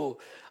hakku.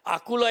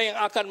 Akulah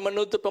yang akan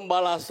menuntut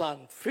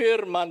pembalasan,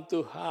 firman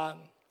Tuhan.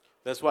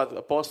 That's what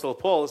Apostle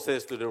Paul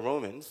says to the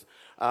Romans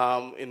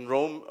in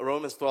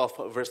Romans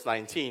 12 verse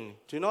 19.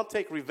 Do not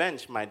take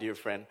revenge, my dear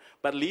friend,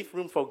 but leave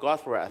room for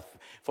God's wrath.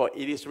 For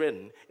it is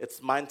written, it's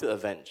mine to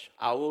avenge.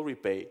 I will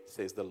repay,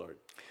 says the Lord.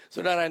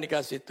 Saudara yang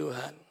dikasih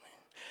Tuhan.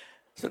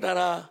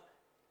 Saudara,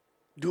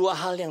 dua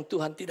hal yang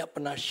Tuhan tidak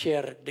pernah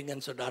share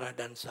dengan saudara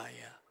dan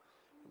saya.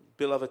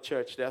 Beloved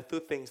church, there are two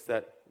things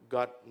that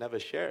God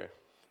never shared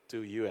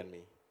to you and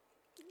me.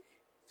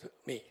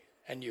 Me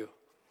and you.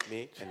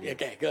 Me and you.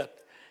 Okay, good.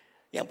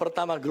 Yang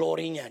pertama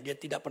glorinya, dia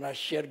tidak pernah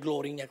share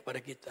glorinya kepada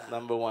kita.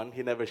 Number one,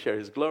 he never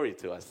shared his glory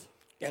to us.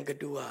 Yang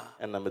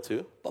kedua, And number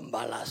two,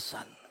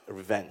 pembalasan.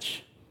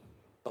 revenge.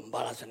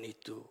 Pembalasan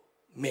itu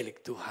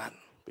milik Tuhan.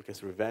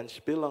 Because revenge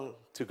belongs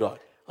to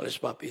God. Oleh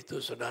sebab itu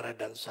saudara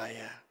dan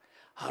saya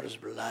harus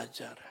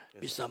belajar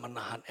bisa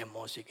menahan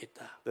emosi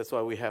kita. That's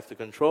why we have to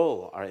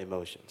control our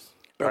emotions,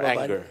 our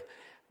anger.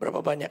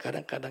 Berapa banyak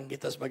kadang-kadang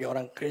kita sebagai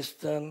orang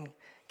Kristen,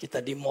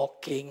 kita di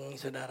mocking,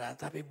 saudara.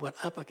 Tapi buat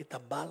apa kita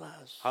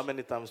balas? How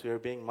many times we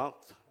are being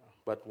mocked,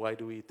 but why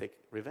do we take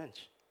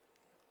revenge?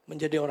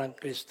 Menjadi orang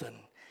Kristen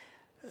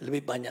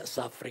lebih banyak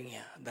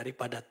sufferingnya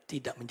daripada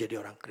tidak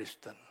menjadi orang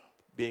Kristen.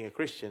 Being a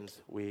Christian,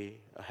 we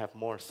have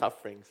more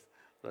sufferings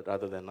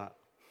rather than not.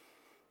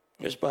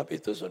 Oleh sebab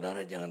itu,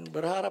 saudara jangan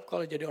berharap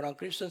kalau jadi orang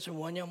Kristen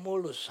semuanya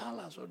mulus.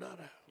 Salah,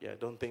 saudara. Yeah,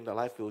 don't think that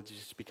life will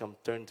just become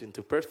turned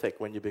into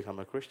perfect when you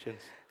become a Christian.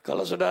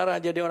 Kalau saudara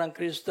jadi orang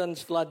Kristen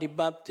setelah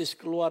dibaptis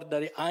keluar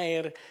dari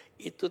air,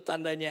 itu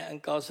tandanya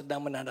engkau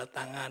sedang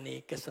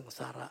menandatangani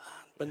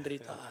kesengsaraan,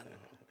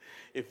 penderitaan.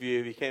 If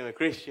you became a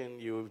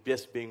Christian, you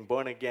just being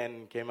born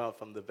again, came out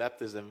from the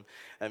baptism,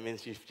 that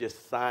means you've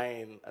just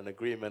signed an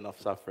agreement of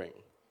suffering.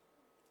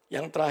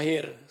 Yang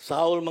terakhir,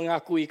 Saul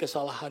mengakui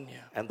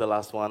kesalahannya. And the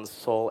last one,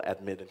 Saul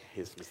admitted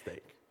his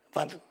mistake.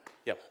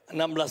 Yep.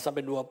 16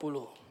 sampai 20.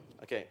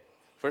 Okay.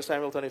 1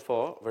 Samuel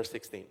 24, verse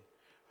 16.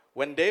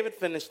 When David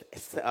finished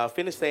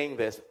saying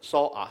this,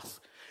 Saul asked,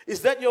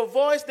 "Is that your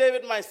voice,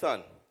 David, my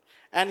son?"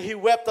 And he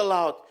wept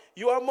aloud.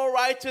 "You are more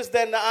righteous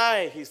than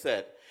I," he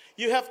said.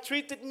 "You have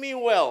treated me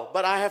well,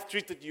 but I have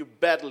treated you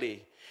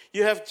badly.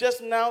 You have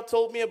just now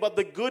told me about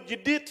the good you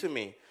did to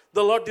me. The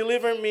Lord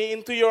delivered me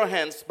into your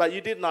hands, but you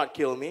did not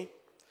kill me.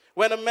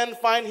 When a man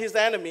find his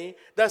enemy,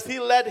 does he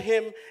let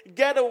him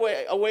get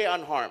away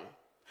unharmed?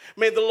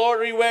 May the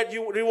Lord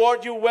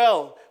reward you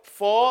well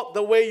for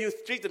the way you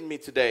treated me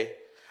today.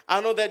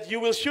 I know that you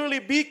will surely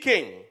be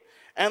king,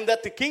 and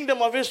that the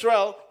kingdom of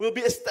Israel will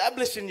be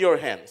established in your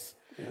hands.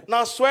 Yeah.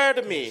 Now swear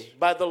to me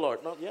by the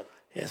Lord. Not yet?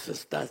 Yes,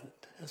 it's done.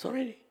 It's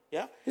already.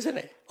 Yeah? Isn't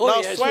it?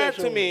 Now swear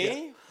to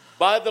me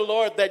by the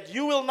Lord that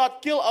you will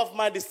not kill off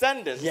my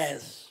descendants.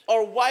 Yes.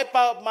 Or wipe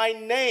out my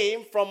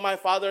name from my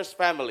father's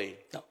family.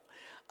 No,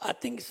 I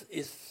think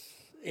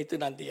itu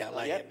nanti yang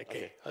lain. Yet?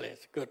 Okay.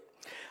 Good.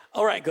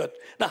 Alright, good.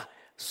 Nah,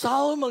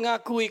 Saul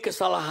mengakui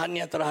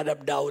kesalahannya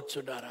terhadap Daud,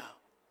 saudara.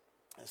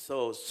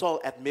 So Saul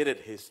admitted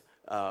his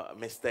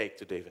mistake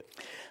to David.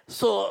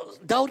 So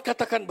Daud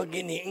katakan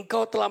begini,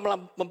 engkau telah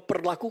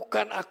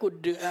memperlakukan aku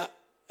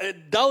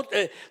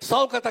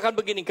Saul katakan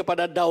begini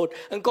kepada Daud,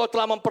 engkau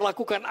telah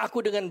memperlakukan aku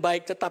dengan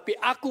baik, tetapi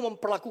aku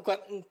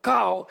memperlakukan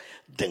engkau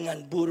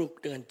dengan buruk,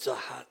 dengan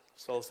jahat.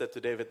 Saul said to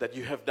David that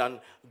you have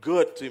done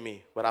good to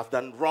me, but I've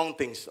done wrong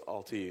things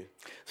all to you.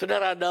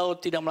 Saudara,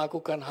 Daud tidak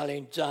melakukan hal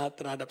yang jahat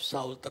terhadap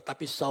Saul,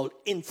 tetapi Saul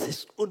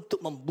insist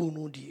untuk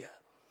membunuh dia.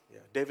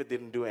 Yeah, David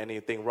didn't do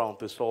anything wrong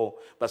to Saul,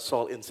 but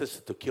Saul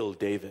insisted to kill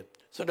David.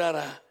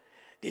 Saudara,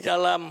 di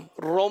dalam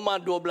Roma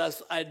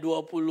 12 ayat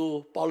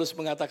 20, Paulus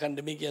mengatakan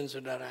demikian,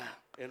 saudara.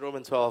 In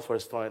Romans 12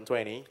 verse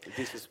 20,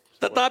 this is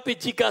tetapi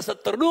jika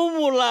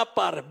seterumu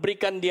lapar,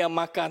 berikan dia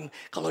makan.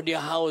 Kalau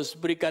dia haus,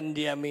 berikan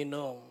dia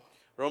minum.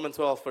 Romans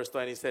 12 verse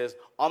 20 says,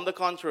 on the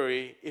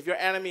contrary, if your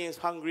enemy is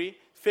hungry,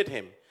 feed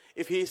him.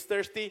 If he is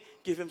thirsty,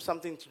 give him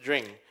something to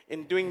drink.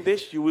 In doing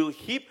this, you will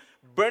heap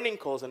burning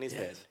coals on his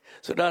head.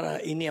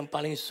 Saudara, ini yang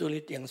paling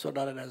sulit yang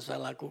saudara dan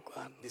saya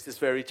lakukan. This is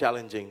very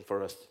challenging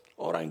for us.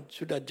 Orang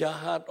sudah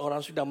jahat,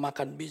 orang sudah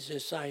makan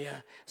bisnis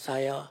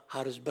saya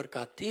harus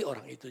berkati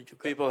orang itu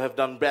juga. People have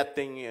done bad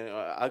things,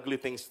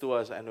 ugly things to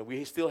us, and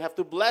we still have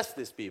to bless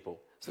these people.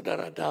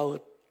 Saudara,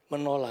 Daud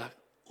menolak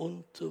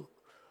untuk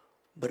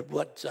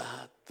berbuat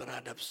jahat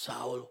terhadap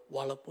Saul,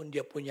 walaupun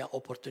dia punya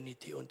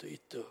opportunity untuk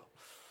itu.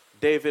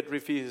 David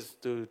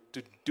refused to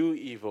do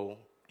evil,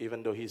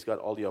 even though he's got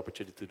all the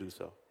opportunity to do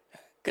so.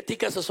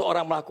 Ketika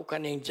seseorang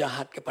melakukan yang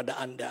jahat kepada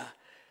Anda,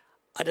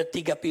 ada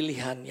 3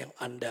 pilihan yang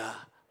Anda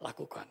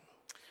lakukan.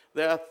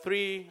 There are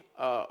 3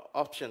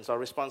 options or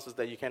responses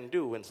that you can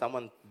do when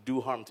someone do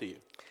harm to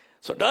you.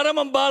 Saudara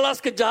membalas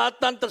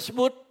kejahatan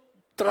tersebut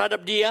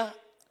terhadap dia,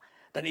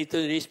 dan itu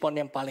respon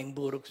yang paling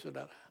buruk,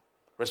 saudara.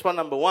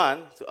 Response number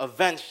 1, to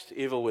avenge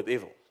evil with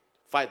evil.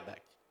 Fight back.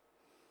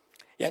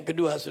 Yang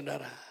kedua,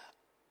 saudara,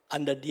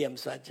 Anda diam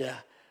saja.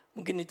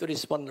 Mungkin itu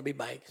respon lebih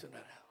baik,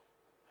 saudara.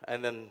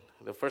 And then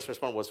the first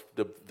response was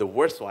the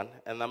worst one.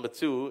 And number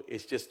 2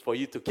 is just for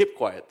you to keep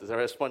quiet. The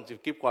response to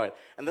keep quiet.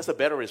 And that's a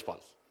better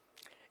response.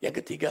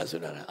 Yang ketiga,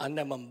 saudara,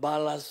 Anda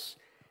membalas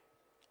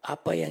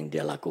apa yang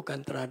dia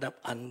lakukan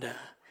terhadap Anda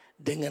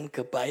dengan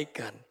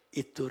kebaikan.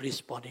 Itu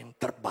respon yang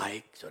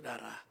terbaik,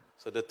 saudara.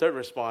 So the third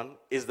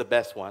response is the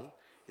best one.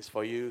 Is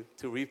for you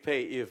to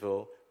repay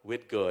evil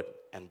with good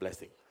and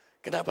blessing.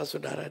 Kenapa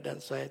saudara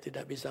dan saya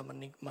tidak bisa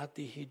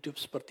menikmati hidup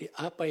seperti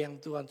apa yang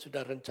Tuhan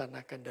sudah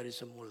rencanakan dari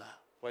semula?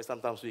 Why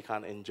sometimes we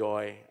can't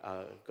enjoy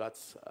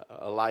God's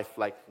a life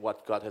like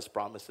what God has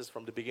promised us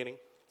from the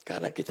beginning?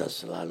 Karena kita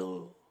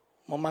selalu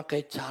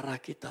memakai cara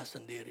kita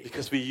sendiri.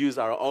 Because we use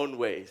our own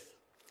ways.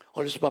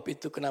 Oleh sebab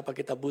itu kenapa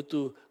kita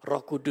butuh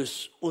Roh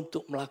Kudus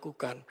untuk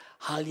melakukan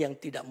hal yang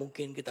tidak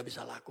mungkin kita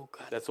bisa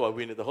lakukan. That's why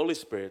we need the Holy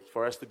Spirit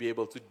for us to be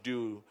able to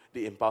do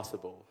the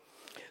impossible.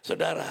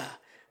 Saudara,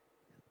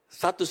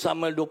 1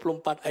 Samuel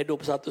 24 ayat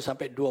 21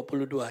 sampai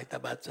 22 kita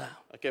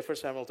baca. Okay, 1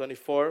 Samuel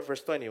 24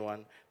 verse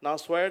 21. Now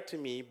swear to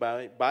me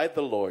by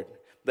the Lord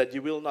that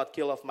you will not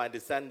kill off my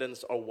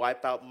descendants or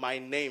wipe out my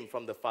name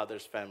from the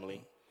father's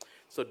family.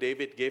 So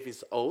David gave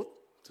his oath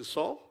to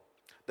Saul.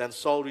 Then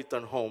Saul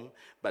returned home,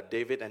 but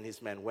David and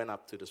his men went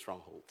up to the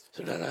stronghold.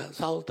 Saudara,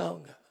 Saul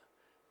tahu nggak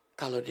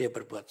kalau dia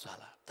berbuat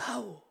salah?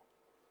 Tahu.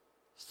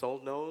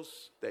 Saul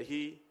knows that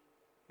he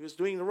was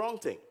doing the wrong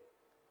thing.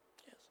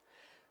 Yes.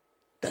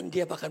 Dan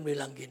dia bahkan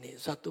bilang gini,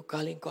 satu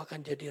kali engkau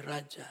akan jadi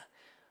raja.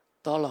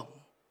 Tolong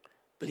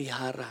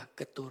pelihara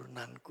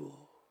keturunanku.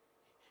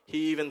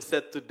 He even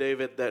said to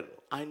David that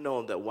I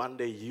know that one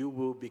day you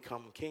will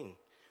become king,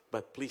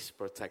 but please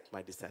protect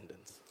my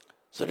descendants.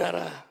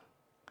 Saudara,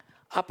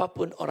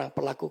 apapun orang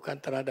perlakukan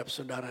terhadap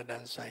saudara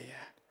dan saya,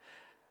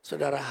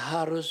 saudara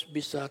harus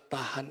bisa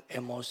tahan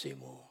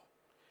emosimu.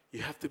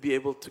 You have to be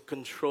able to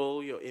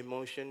control your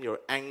emotion,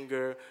 your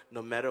anger,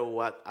 no matter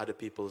what other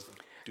people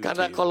do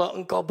Karena to you. kalau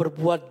engkau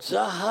berbuat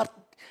jahat,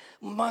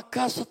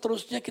 maka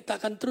seterusnya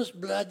kita akan terus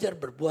belajar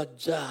berbuat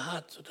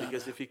jahat, saudara.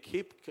 Because if you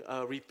keep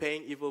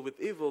repaying evil with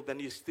evil,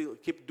 then you still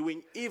keep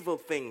doing evil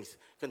things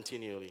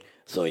continually.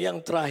 So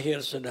yang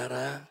terakhir,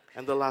 saudara.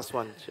 And the last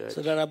one, church.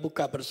 Saudara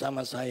buka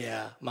bersama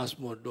saya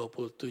Mazmur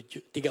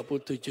 37,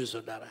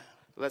 saudara.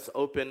 Let's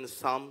open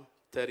Psalm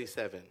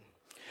 37.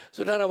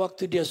 Saudara,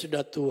 waktu dia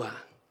sudah tua,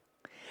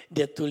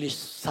 dia tulis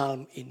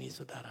psalm ini,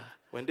 saudara.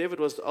 When David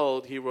was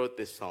old, he wrote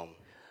this psalm.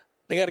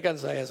 Dengarkan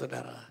saya,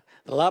 saudara.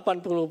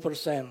 80%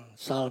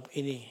 psalm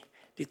ini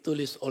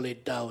ditulis oleh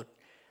Daud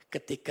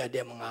ketika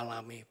dia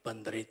mengalami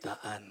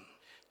penderitaan.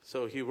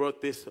 So he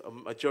wrote this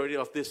majority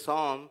of this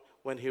psalm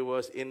when he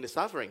was in the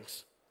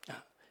sufferings.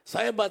 Nah,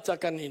 saya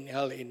bacakan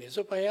hal ini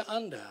supaya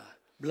Anda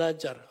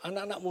belajar,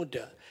 anak-anak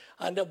muda,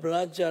 Anda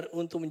belajar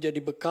untuk menjadi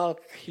bekal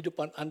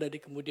kehidupan Anda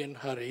di kemudian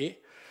hari.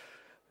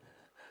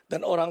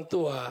 Dan orang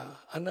tua,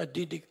 Anda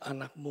didik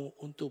anakmu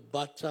untuk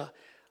baca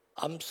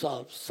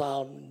Amsal,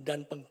 Psalm,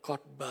 dan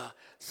pengkhotbah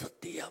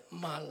setiap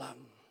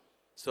malam.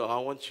 So I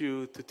want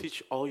you to teach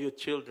all your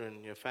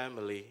children, your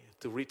family,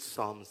 to read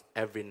Psalms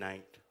every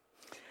night.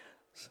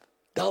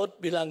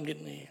 Daud bilang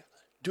gini,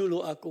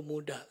 dulu aku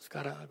muda,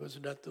 sekarang aku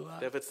sudah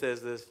tua. David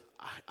says this,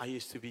 I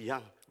used to be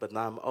young, but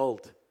now I'm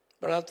old.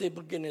 Berarti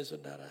begini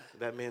saudara,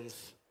 That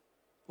means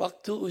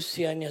waktu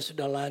usianya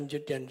sudah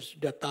lanjut dan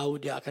sudah tahu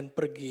dia akan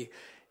pergi,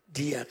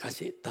 dia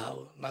kasih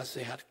tahu,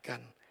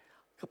 nasihatkan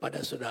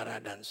kepada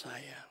saudara dan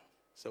saya.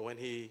 so when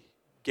he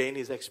gained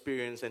his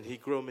experience and he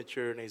grew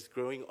mature and he's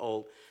growing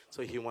old,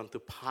 so he want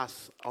to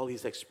pass all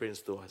his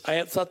experience to us.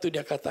 Ayat 1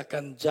 dia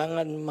katakan,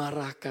 jangan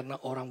marah karena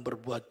orang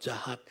berbuat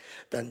jahat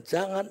dan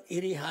jangan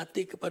iri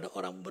hati kepada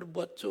orang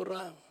berbuat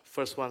curang.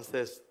 First one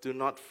says, do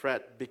not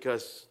fret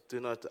because, do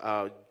not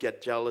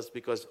get jealous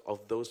because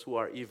of those who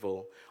are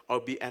evil, or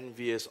be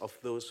envious of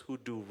those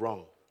who do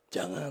wrong.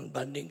 Jangan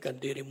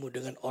bandingkan dirimu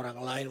dengan orang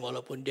lain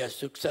walaupun dia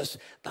sukses.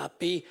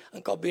 Tapi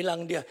engkau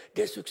bilang dia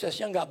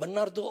suksesnya nggak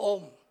benar tuh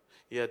om.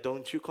 Yeah,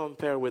 don't you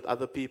compare with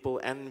other people,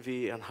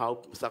 envy and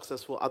how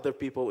successful other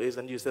people is.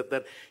 And you said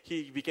that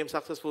he became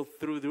successful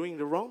through doing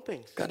the wrong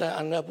things. Karena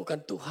Anda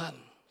bukan Tuhan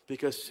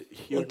Because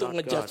you're untuk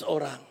not ngejudge God.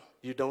 orang.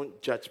 You don't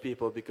judge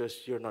people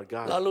because you're not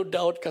God. Lalu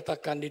Daud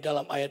katakan di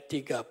dalam ayat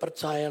 3,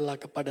 percayalah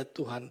kepada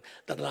Tuhan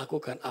dan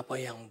lakukan apa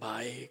yang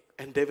baik.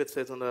 And David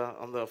says on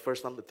the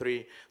verse number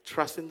 3,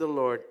 trust in the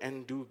Lord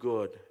and do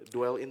good,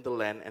 dwell in the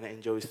land and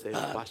enjoy safe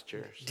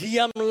pastures.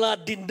 Diamlah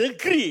di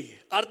negeri,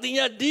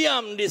 artinya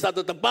diam di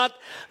satu tempat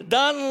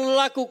dan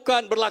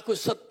berlaku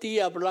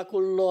setia, berlaku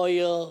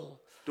loyal.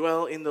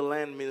 Dwell in the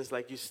land means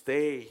like you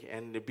stay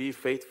and be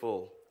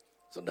faithful.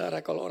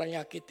 Saudara, kalau orang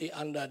nyakiti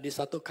Anda di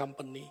satu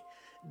company,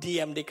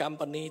 diam di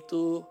company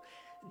itu,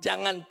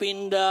 jangan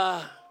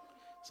pindah.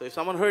 So if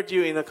someone hurt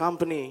you in a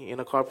company, in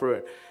a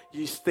corporate,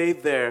 you stay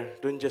there,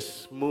 don't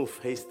just move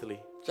hastily.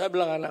 Saya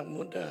bilang anak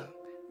muda,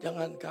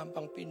 jangan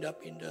gampang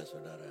pindah-pindah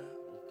saudara.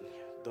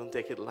 Don't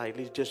take it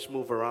lightly, just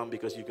move around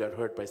because you got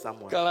hurt by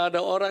someone. Kalau ada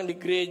orang di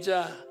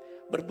gereja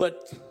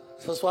berbuat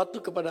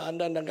sesuatu kepada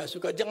Anda gak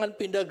suka, jangan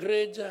pindah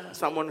gereja.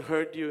 Someone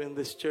hurt you in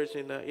this church,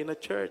 in a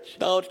church.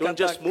 Daud Don't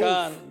just move.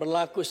 katakan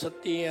berlaku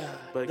setia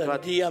dan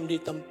diam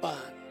di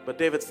tempat. But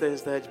David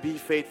says that be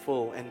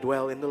faithful and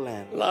dwell in the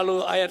land.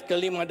 Lalu ayat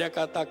kelima dia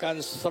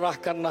katakan,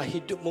 serahkanlah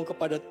hidupmu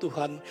kepada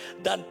Tuhan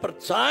dan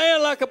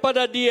percayalah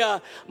kepada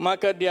Dia,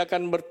 maka Dia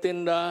akan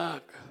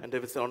bertindak. And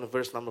David said on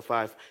verse number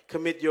 5,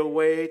 commit your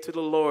way to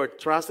the Lord,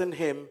 trust in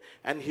Him,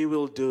 and He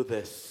will do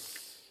this.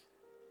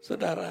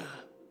 Saudara,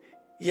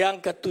 yang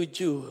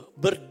ketujuh,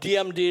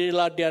 berdiam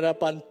dirilah di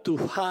hadapan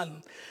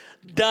Tuhan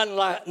dan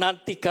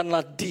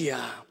nantikanlah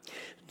Dia.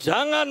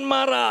 Jangan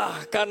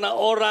marah karena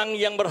orang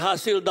yang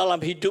berhasil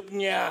dalam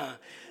hidupnya.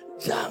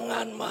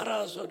 Jangan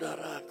marah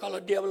saudara.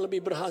 Kalau dia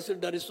lebih berhasil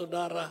dari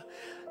saudara,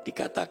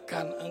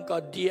 dikatakan engkau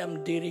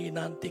diam diri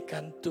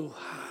nantikan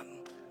Tuhan.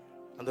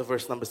 And the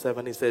verse number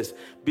 7 he says,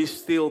 be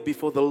still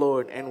before the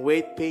Lord and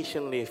wait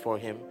patiently for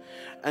Him.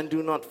 And do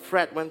not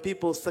fret when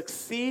people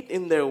succeed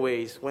in their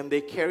ways. When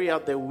they carry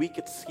out their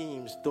wicked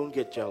schemes, don't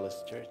get jealous,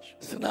 church.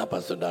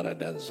 Kenapa saudara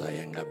dan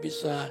saya gak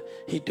bisa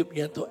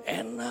hidupnya tuh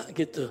enak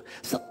gitu.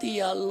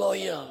 Setia,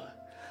 loyal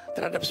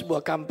terhadap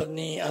sebuah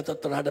company atau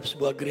terhadap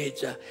sebuah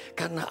gereja.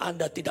 Karena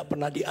Anda tidak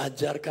pernah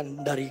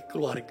diajarkan dari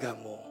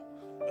keluargamu.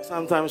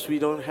 Sometimes we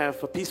don't have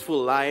a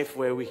peaceful life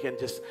where we can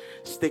just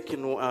stick in,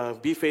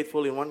 be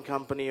faithful in one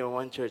company or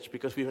one church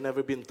because we've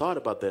never been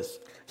taught about this.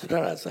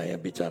 Saudara, saya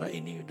bicara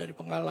ini dari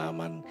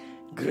pengalaman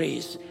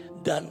Grace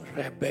dan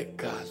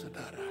Rebecca,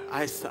 saudara.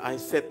 I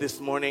said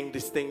this morning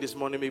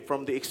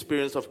from the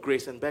experience of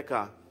Grace and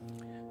Becca.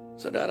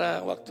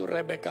 Saudara, waktu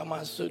Rebecca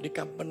masuk di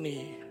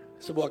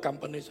sebuah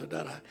company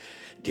saudara,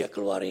 dia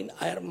keluarin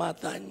air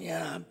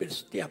matanya hampir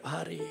setiap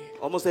hari.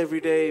 Almost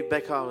every day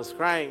Becca was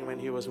crying when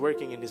he was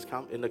working in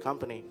the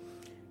company.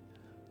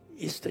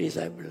 Istri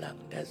saya bilang,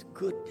 that's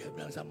good, dia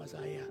bilang sama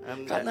saya.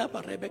 Karena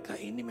apa? Rebecca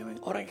ini memang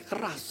orang yang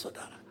keras,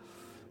 saudara.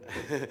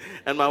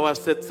 And my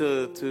wife said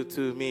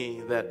to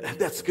me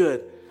that's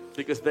good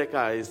because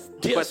Becca is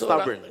quite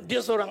stubborn. Dia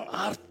seorang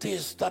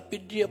artis,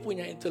 tapi dia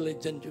punya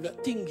intelijen juga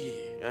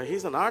tinggi.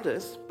 He's an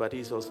artist, but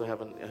he's also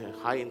have a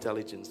high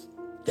intelligence.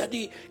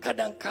 Jadi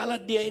kadang-kala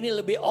dia ini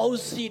lebih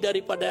Aussie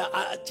daripada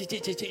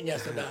cici-cicinya,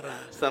 saudara.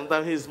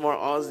 Sometimes he's more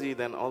Aussie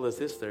than all the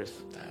sisters.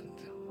 Dan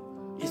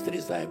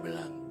istri saya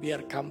bilang,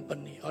 biar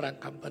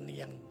orang company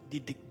yang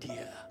didik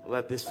dia.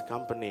 Let this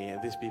company and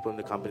these people in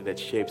the company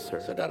that shapes her.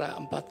 Saudara,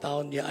 4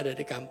 tahun dia ada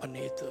di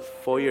company itu.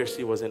 4 years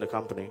he was in the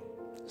company.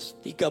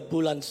 3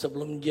 bulan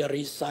sebelum dia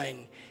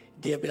resign,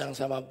 Dia bilang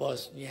sama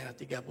bosnya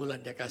 3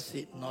 bulan dia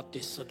kasih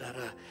notice,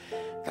 saudara.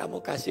 Kamu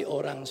kasih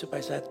orang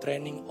supaya saya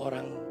training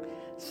orang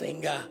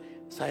sehingga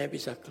saya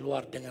bisa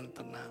keluar dengan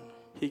tenang.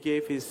 He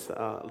gave his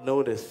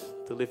notice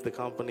to leave the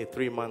company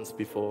 3 months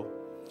before.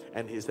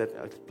 And he said,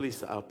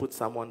 please put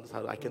someone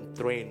so I can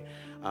train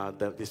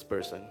this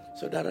person.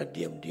 Saudara,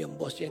 diam-diam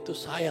bosnya itu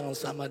sayang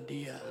sama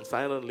dia. And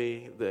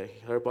silently,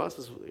 her boss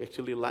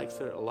actually likes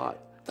her a lot.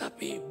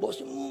 Tapi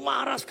bos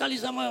marah sekali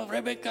sama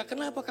Rebecca.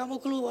 Kenapa kamu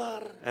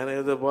keluar? And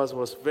the boss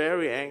was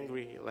very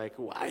angry. Like,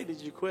 why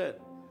did you quit?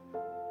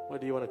 Why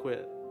do you want to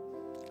quit?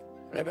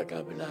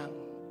 Rebecca bilang,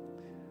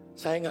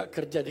 saya nggak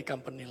kerja di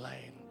company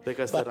lain.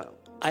 Because But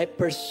I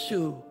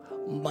pursue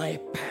my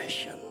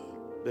passion.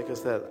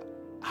 Because that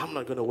I'm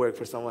not going to work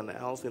for someone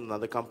else in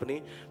another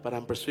company, but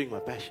I'm pursuing my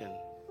passion.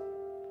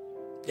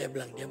 Dia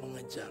bilang dia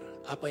mengejar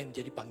apa yang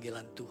jadi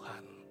panggilan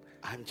Tuhan.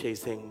 I'm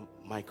chasing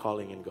my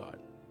calling in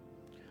God.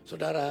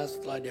 Saudara,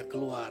 setelah dia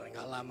keluar,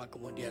 nggak lama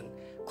kemudian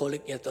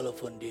kolegnya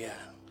telepon dia.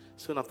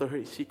 Soon after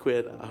she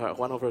quit,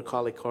 one of her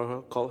colleagues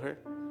called her.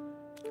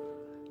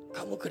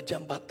 Kamu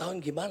kerja 4 tahun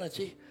gimana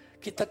sih?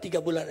 Kita 3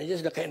 bulan aja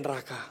sudah kayak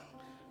neraka.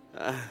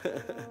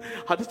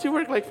 How did you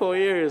work like 4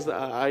 years?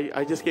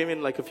 I just came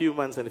in like a few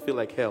months and I feel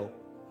like hell.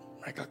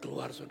 Mereka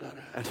keluar,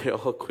 saudara. And they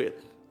all quit.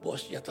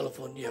 Bosnya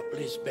telepon dia,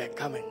 please back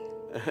coming.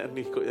 And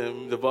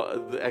the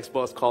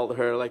ex-boss called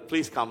her like,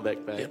 please come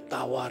back. Dia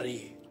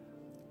tawari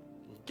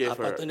Give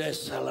apa her. tuh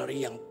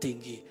salary yang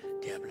tinggi.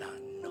 Dia bilang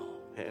no.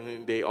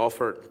 And they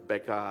offered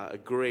Becca a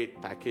great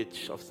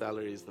package of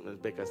salaries. And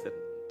Becca said,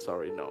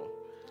 sorry, no.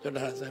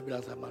 Saudara, saya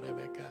bilang sama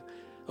Rebecca,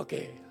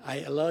 okay,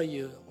 I allow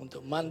you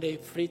untuk Monday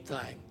free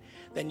time.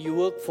 Then you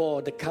work for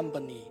the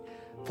company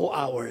 4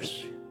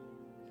 hours.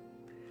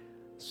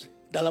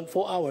 Dalam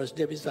 4 hours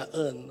dia bisa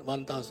earn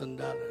 $1,000.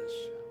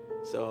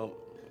 So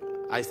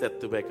I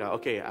said to Becca,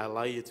 okay, I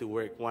allow you to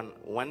work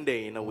one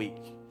day in a week.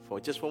 For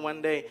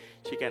 1 day,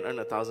 she can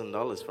earn $1,000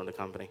 from the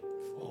company.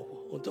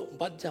 Untuk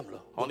 4 jam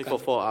loh. Only for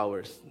 4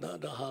 hours.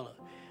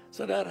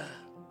 Saudara,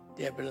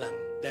 dia bilang,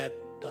 Dad,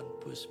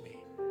 don't push me.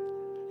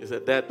 He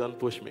said, Dad, don't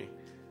push me.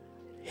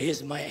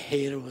 He's my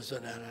hero,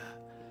 saudara.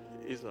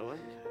 He's my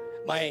what?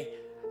 My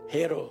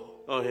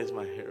hero. Oh, he's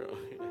my hero.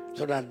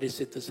 Saudara, di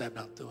situ saya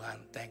bilang,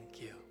 Tuhan,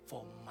 thank you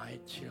for my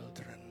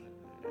children.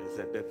 He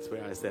said, that's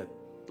where I said,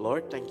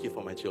 Lord, thank you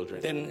for my children.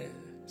 Then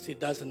she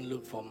doesn't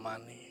look for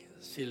money.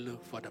 She look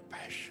for the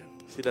passion.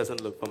 She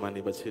doesn't look for money,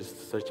 but she's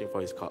searching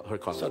for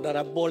her calling. Saudara,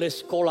 boleh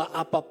sekolah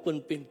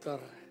apapun pintar.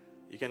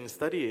 You can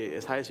study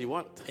as high as you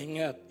want.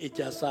 Ingat,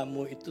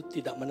 ijazahmu itu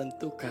tidak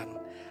menentukan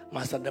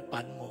masa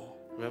depanmu.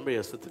 Remember,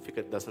 your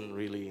certificate doesn't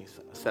really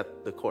set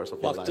the course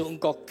of your Waktu life.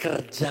 engkau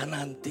kerja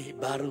nanti,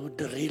 baru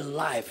the real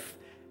life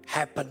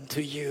happen to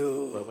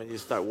you. But when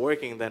you start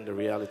working, then the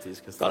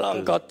realities can start Kalau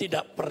to engkau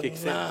tidak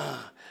kicks in.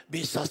 pernah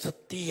bisa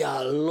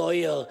setia,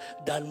 loyal,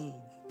 dan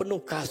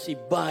penuh kasih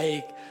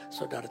baik,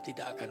 saudara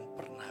tidak akan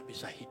pernah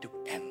bisa hidup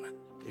enak.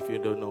 If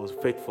you don't know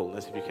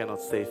faithfulness, if you cannot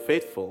stay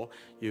faithful,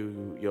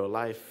 your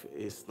life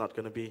is not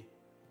going to be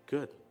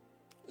good.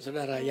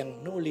 Saudara, yang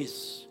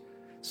nulis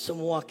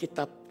semua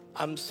kitab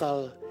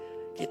Amsal,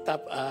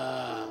 kitab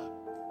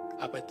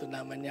apa itu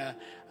namanya,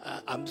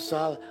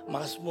 Amsal,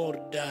 Mazmur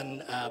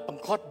dan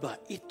Pengkhotbah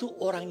itu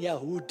orang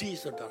Yahudi,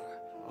 saudara.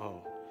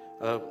 Oh,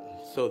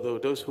 so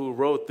those who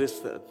wrote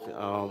this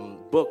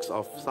books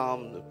of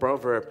Psalm,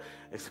 Proverb,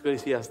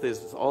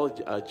 Ecclesiastes, all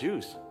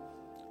Jews.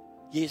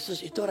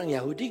 Yesus itu orang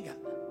Yahudi nggak?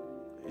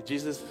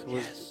 Jesus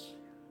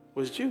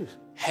was Jew.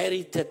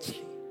 Heritage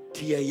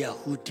dia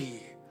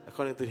Yahudi.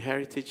 According to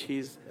heritage,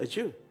 he's a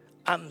Jew.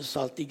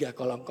 Amsal 3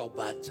 kalau engkau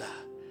baca,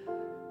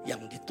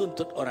 yang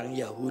dituntut orang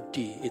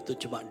Yahudi itu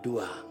cuma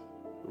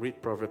 2. Read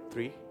Proverb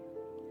 3.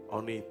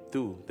 Only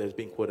 2 that's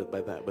being quoted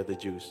by the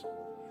Jews.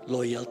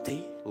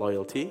 Loyalty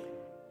Loyalty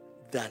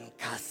dan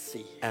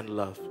kasih. and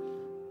love.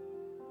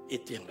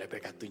 Itu yang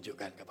Rebecca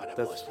tunjukkan kepada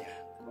That's bosnya.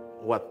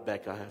 what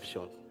Becca have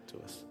shown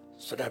to us.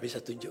 Saudara bisa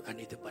tunjukkan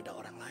itu pada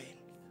orang lain.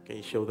 Can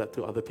you show that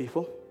to other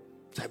people?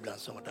 Saya bilang,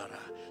 saudara,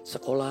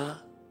 sekolah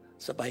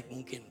sebaik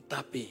mungkin,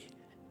 tapi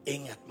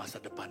ingat masa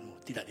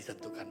depanmu tidak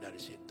ditentukan dari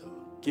situ.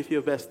 Give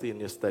your best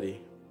in your study,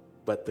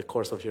 but the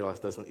course of your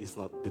life is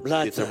not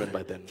Belajar determined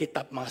by them.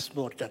 kitab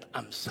Mazmur dan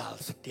Amsal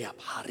setiap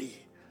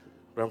hari,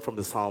 Learn from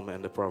the Psalm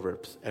and the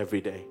Proverbs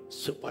every day,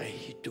 supaya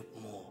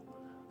hidupmu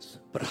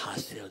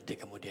berhasil di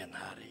kemudian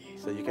hari.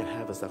 so you can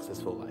have a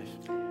successful life.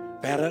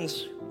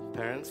 Parents,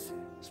 Parents,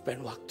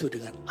 spend waktu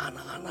dengan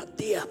anak-anak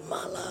tiap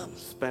malam.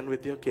 spend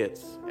with your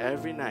kids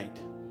every night.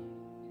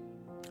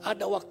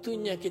 Ada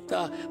waktunya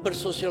kita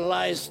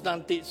bersosialize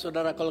nanti,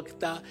 saudara, kalau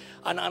kita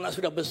anak-anak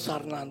sudah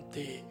besar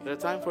nanti. There's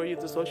time for you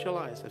to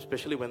socialize,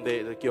 especially when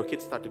your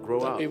kids start to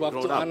grow Tapi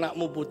waktu up.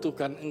 anakmu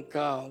butuhkan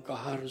engkau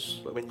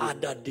harus But when you-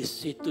 ada di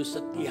situ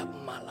setiap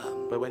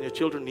malam. But when your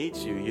children need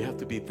you, you have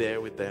to be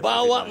there with them.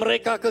 Bawa every night.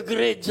 mereka ke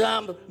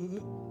gereja,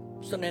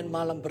 Senin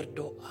malam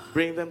berdoa.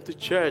 Bring them to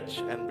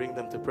church and bring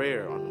them to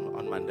prayer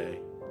on Monday.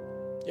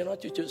 You know,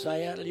 cucu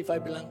saya, Levi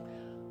bilang,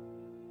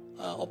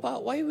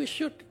 Opa, why we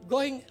should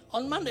going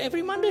on Monday,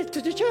 every Monday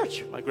to the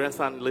church? My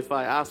grandson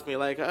Levi asked me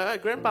like,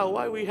 Grandpa,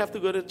 why we have to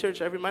go to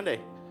church every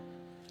Monday?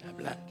 Saya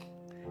bilang,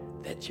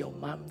 that's your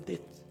mom did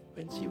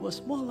when she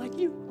was small like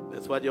you.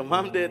 That's what your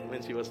mom did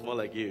when she was small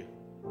like you.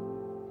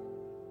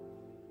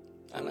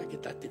 Anak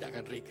kita tidak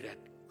akan regret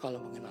kalau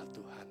mengenal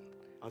Tuhan.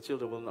 Our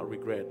children will not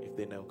regret if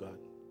they know God.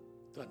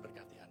 Tuhan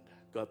berkati Anda.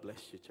 God bless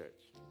you,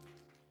 church.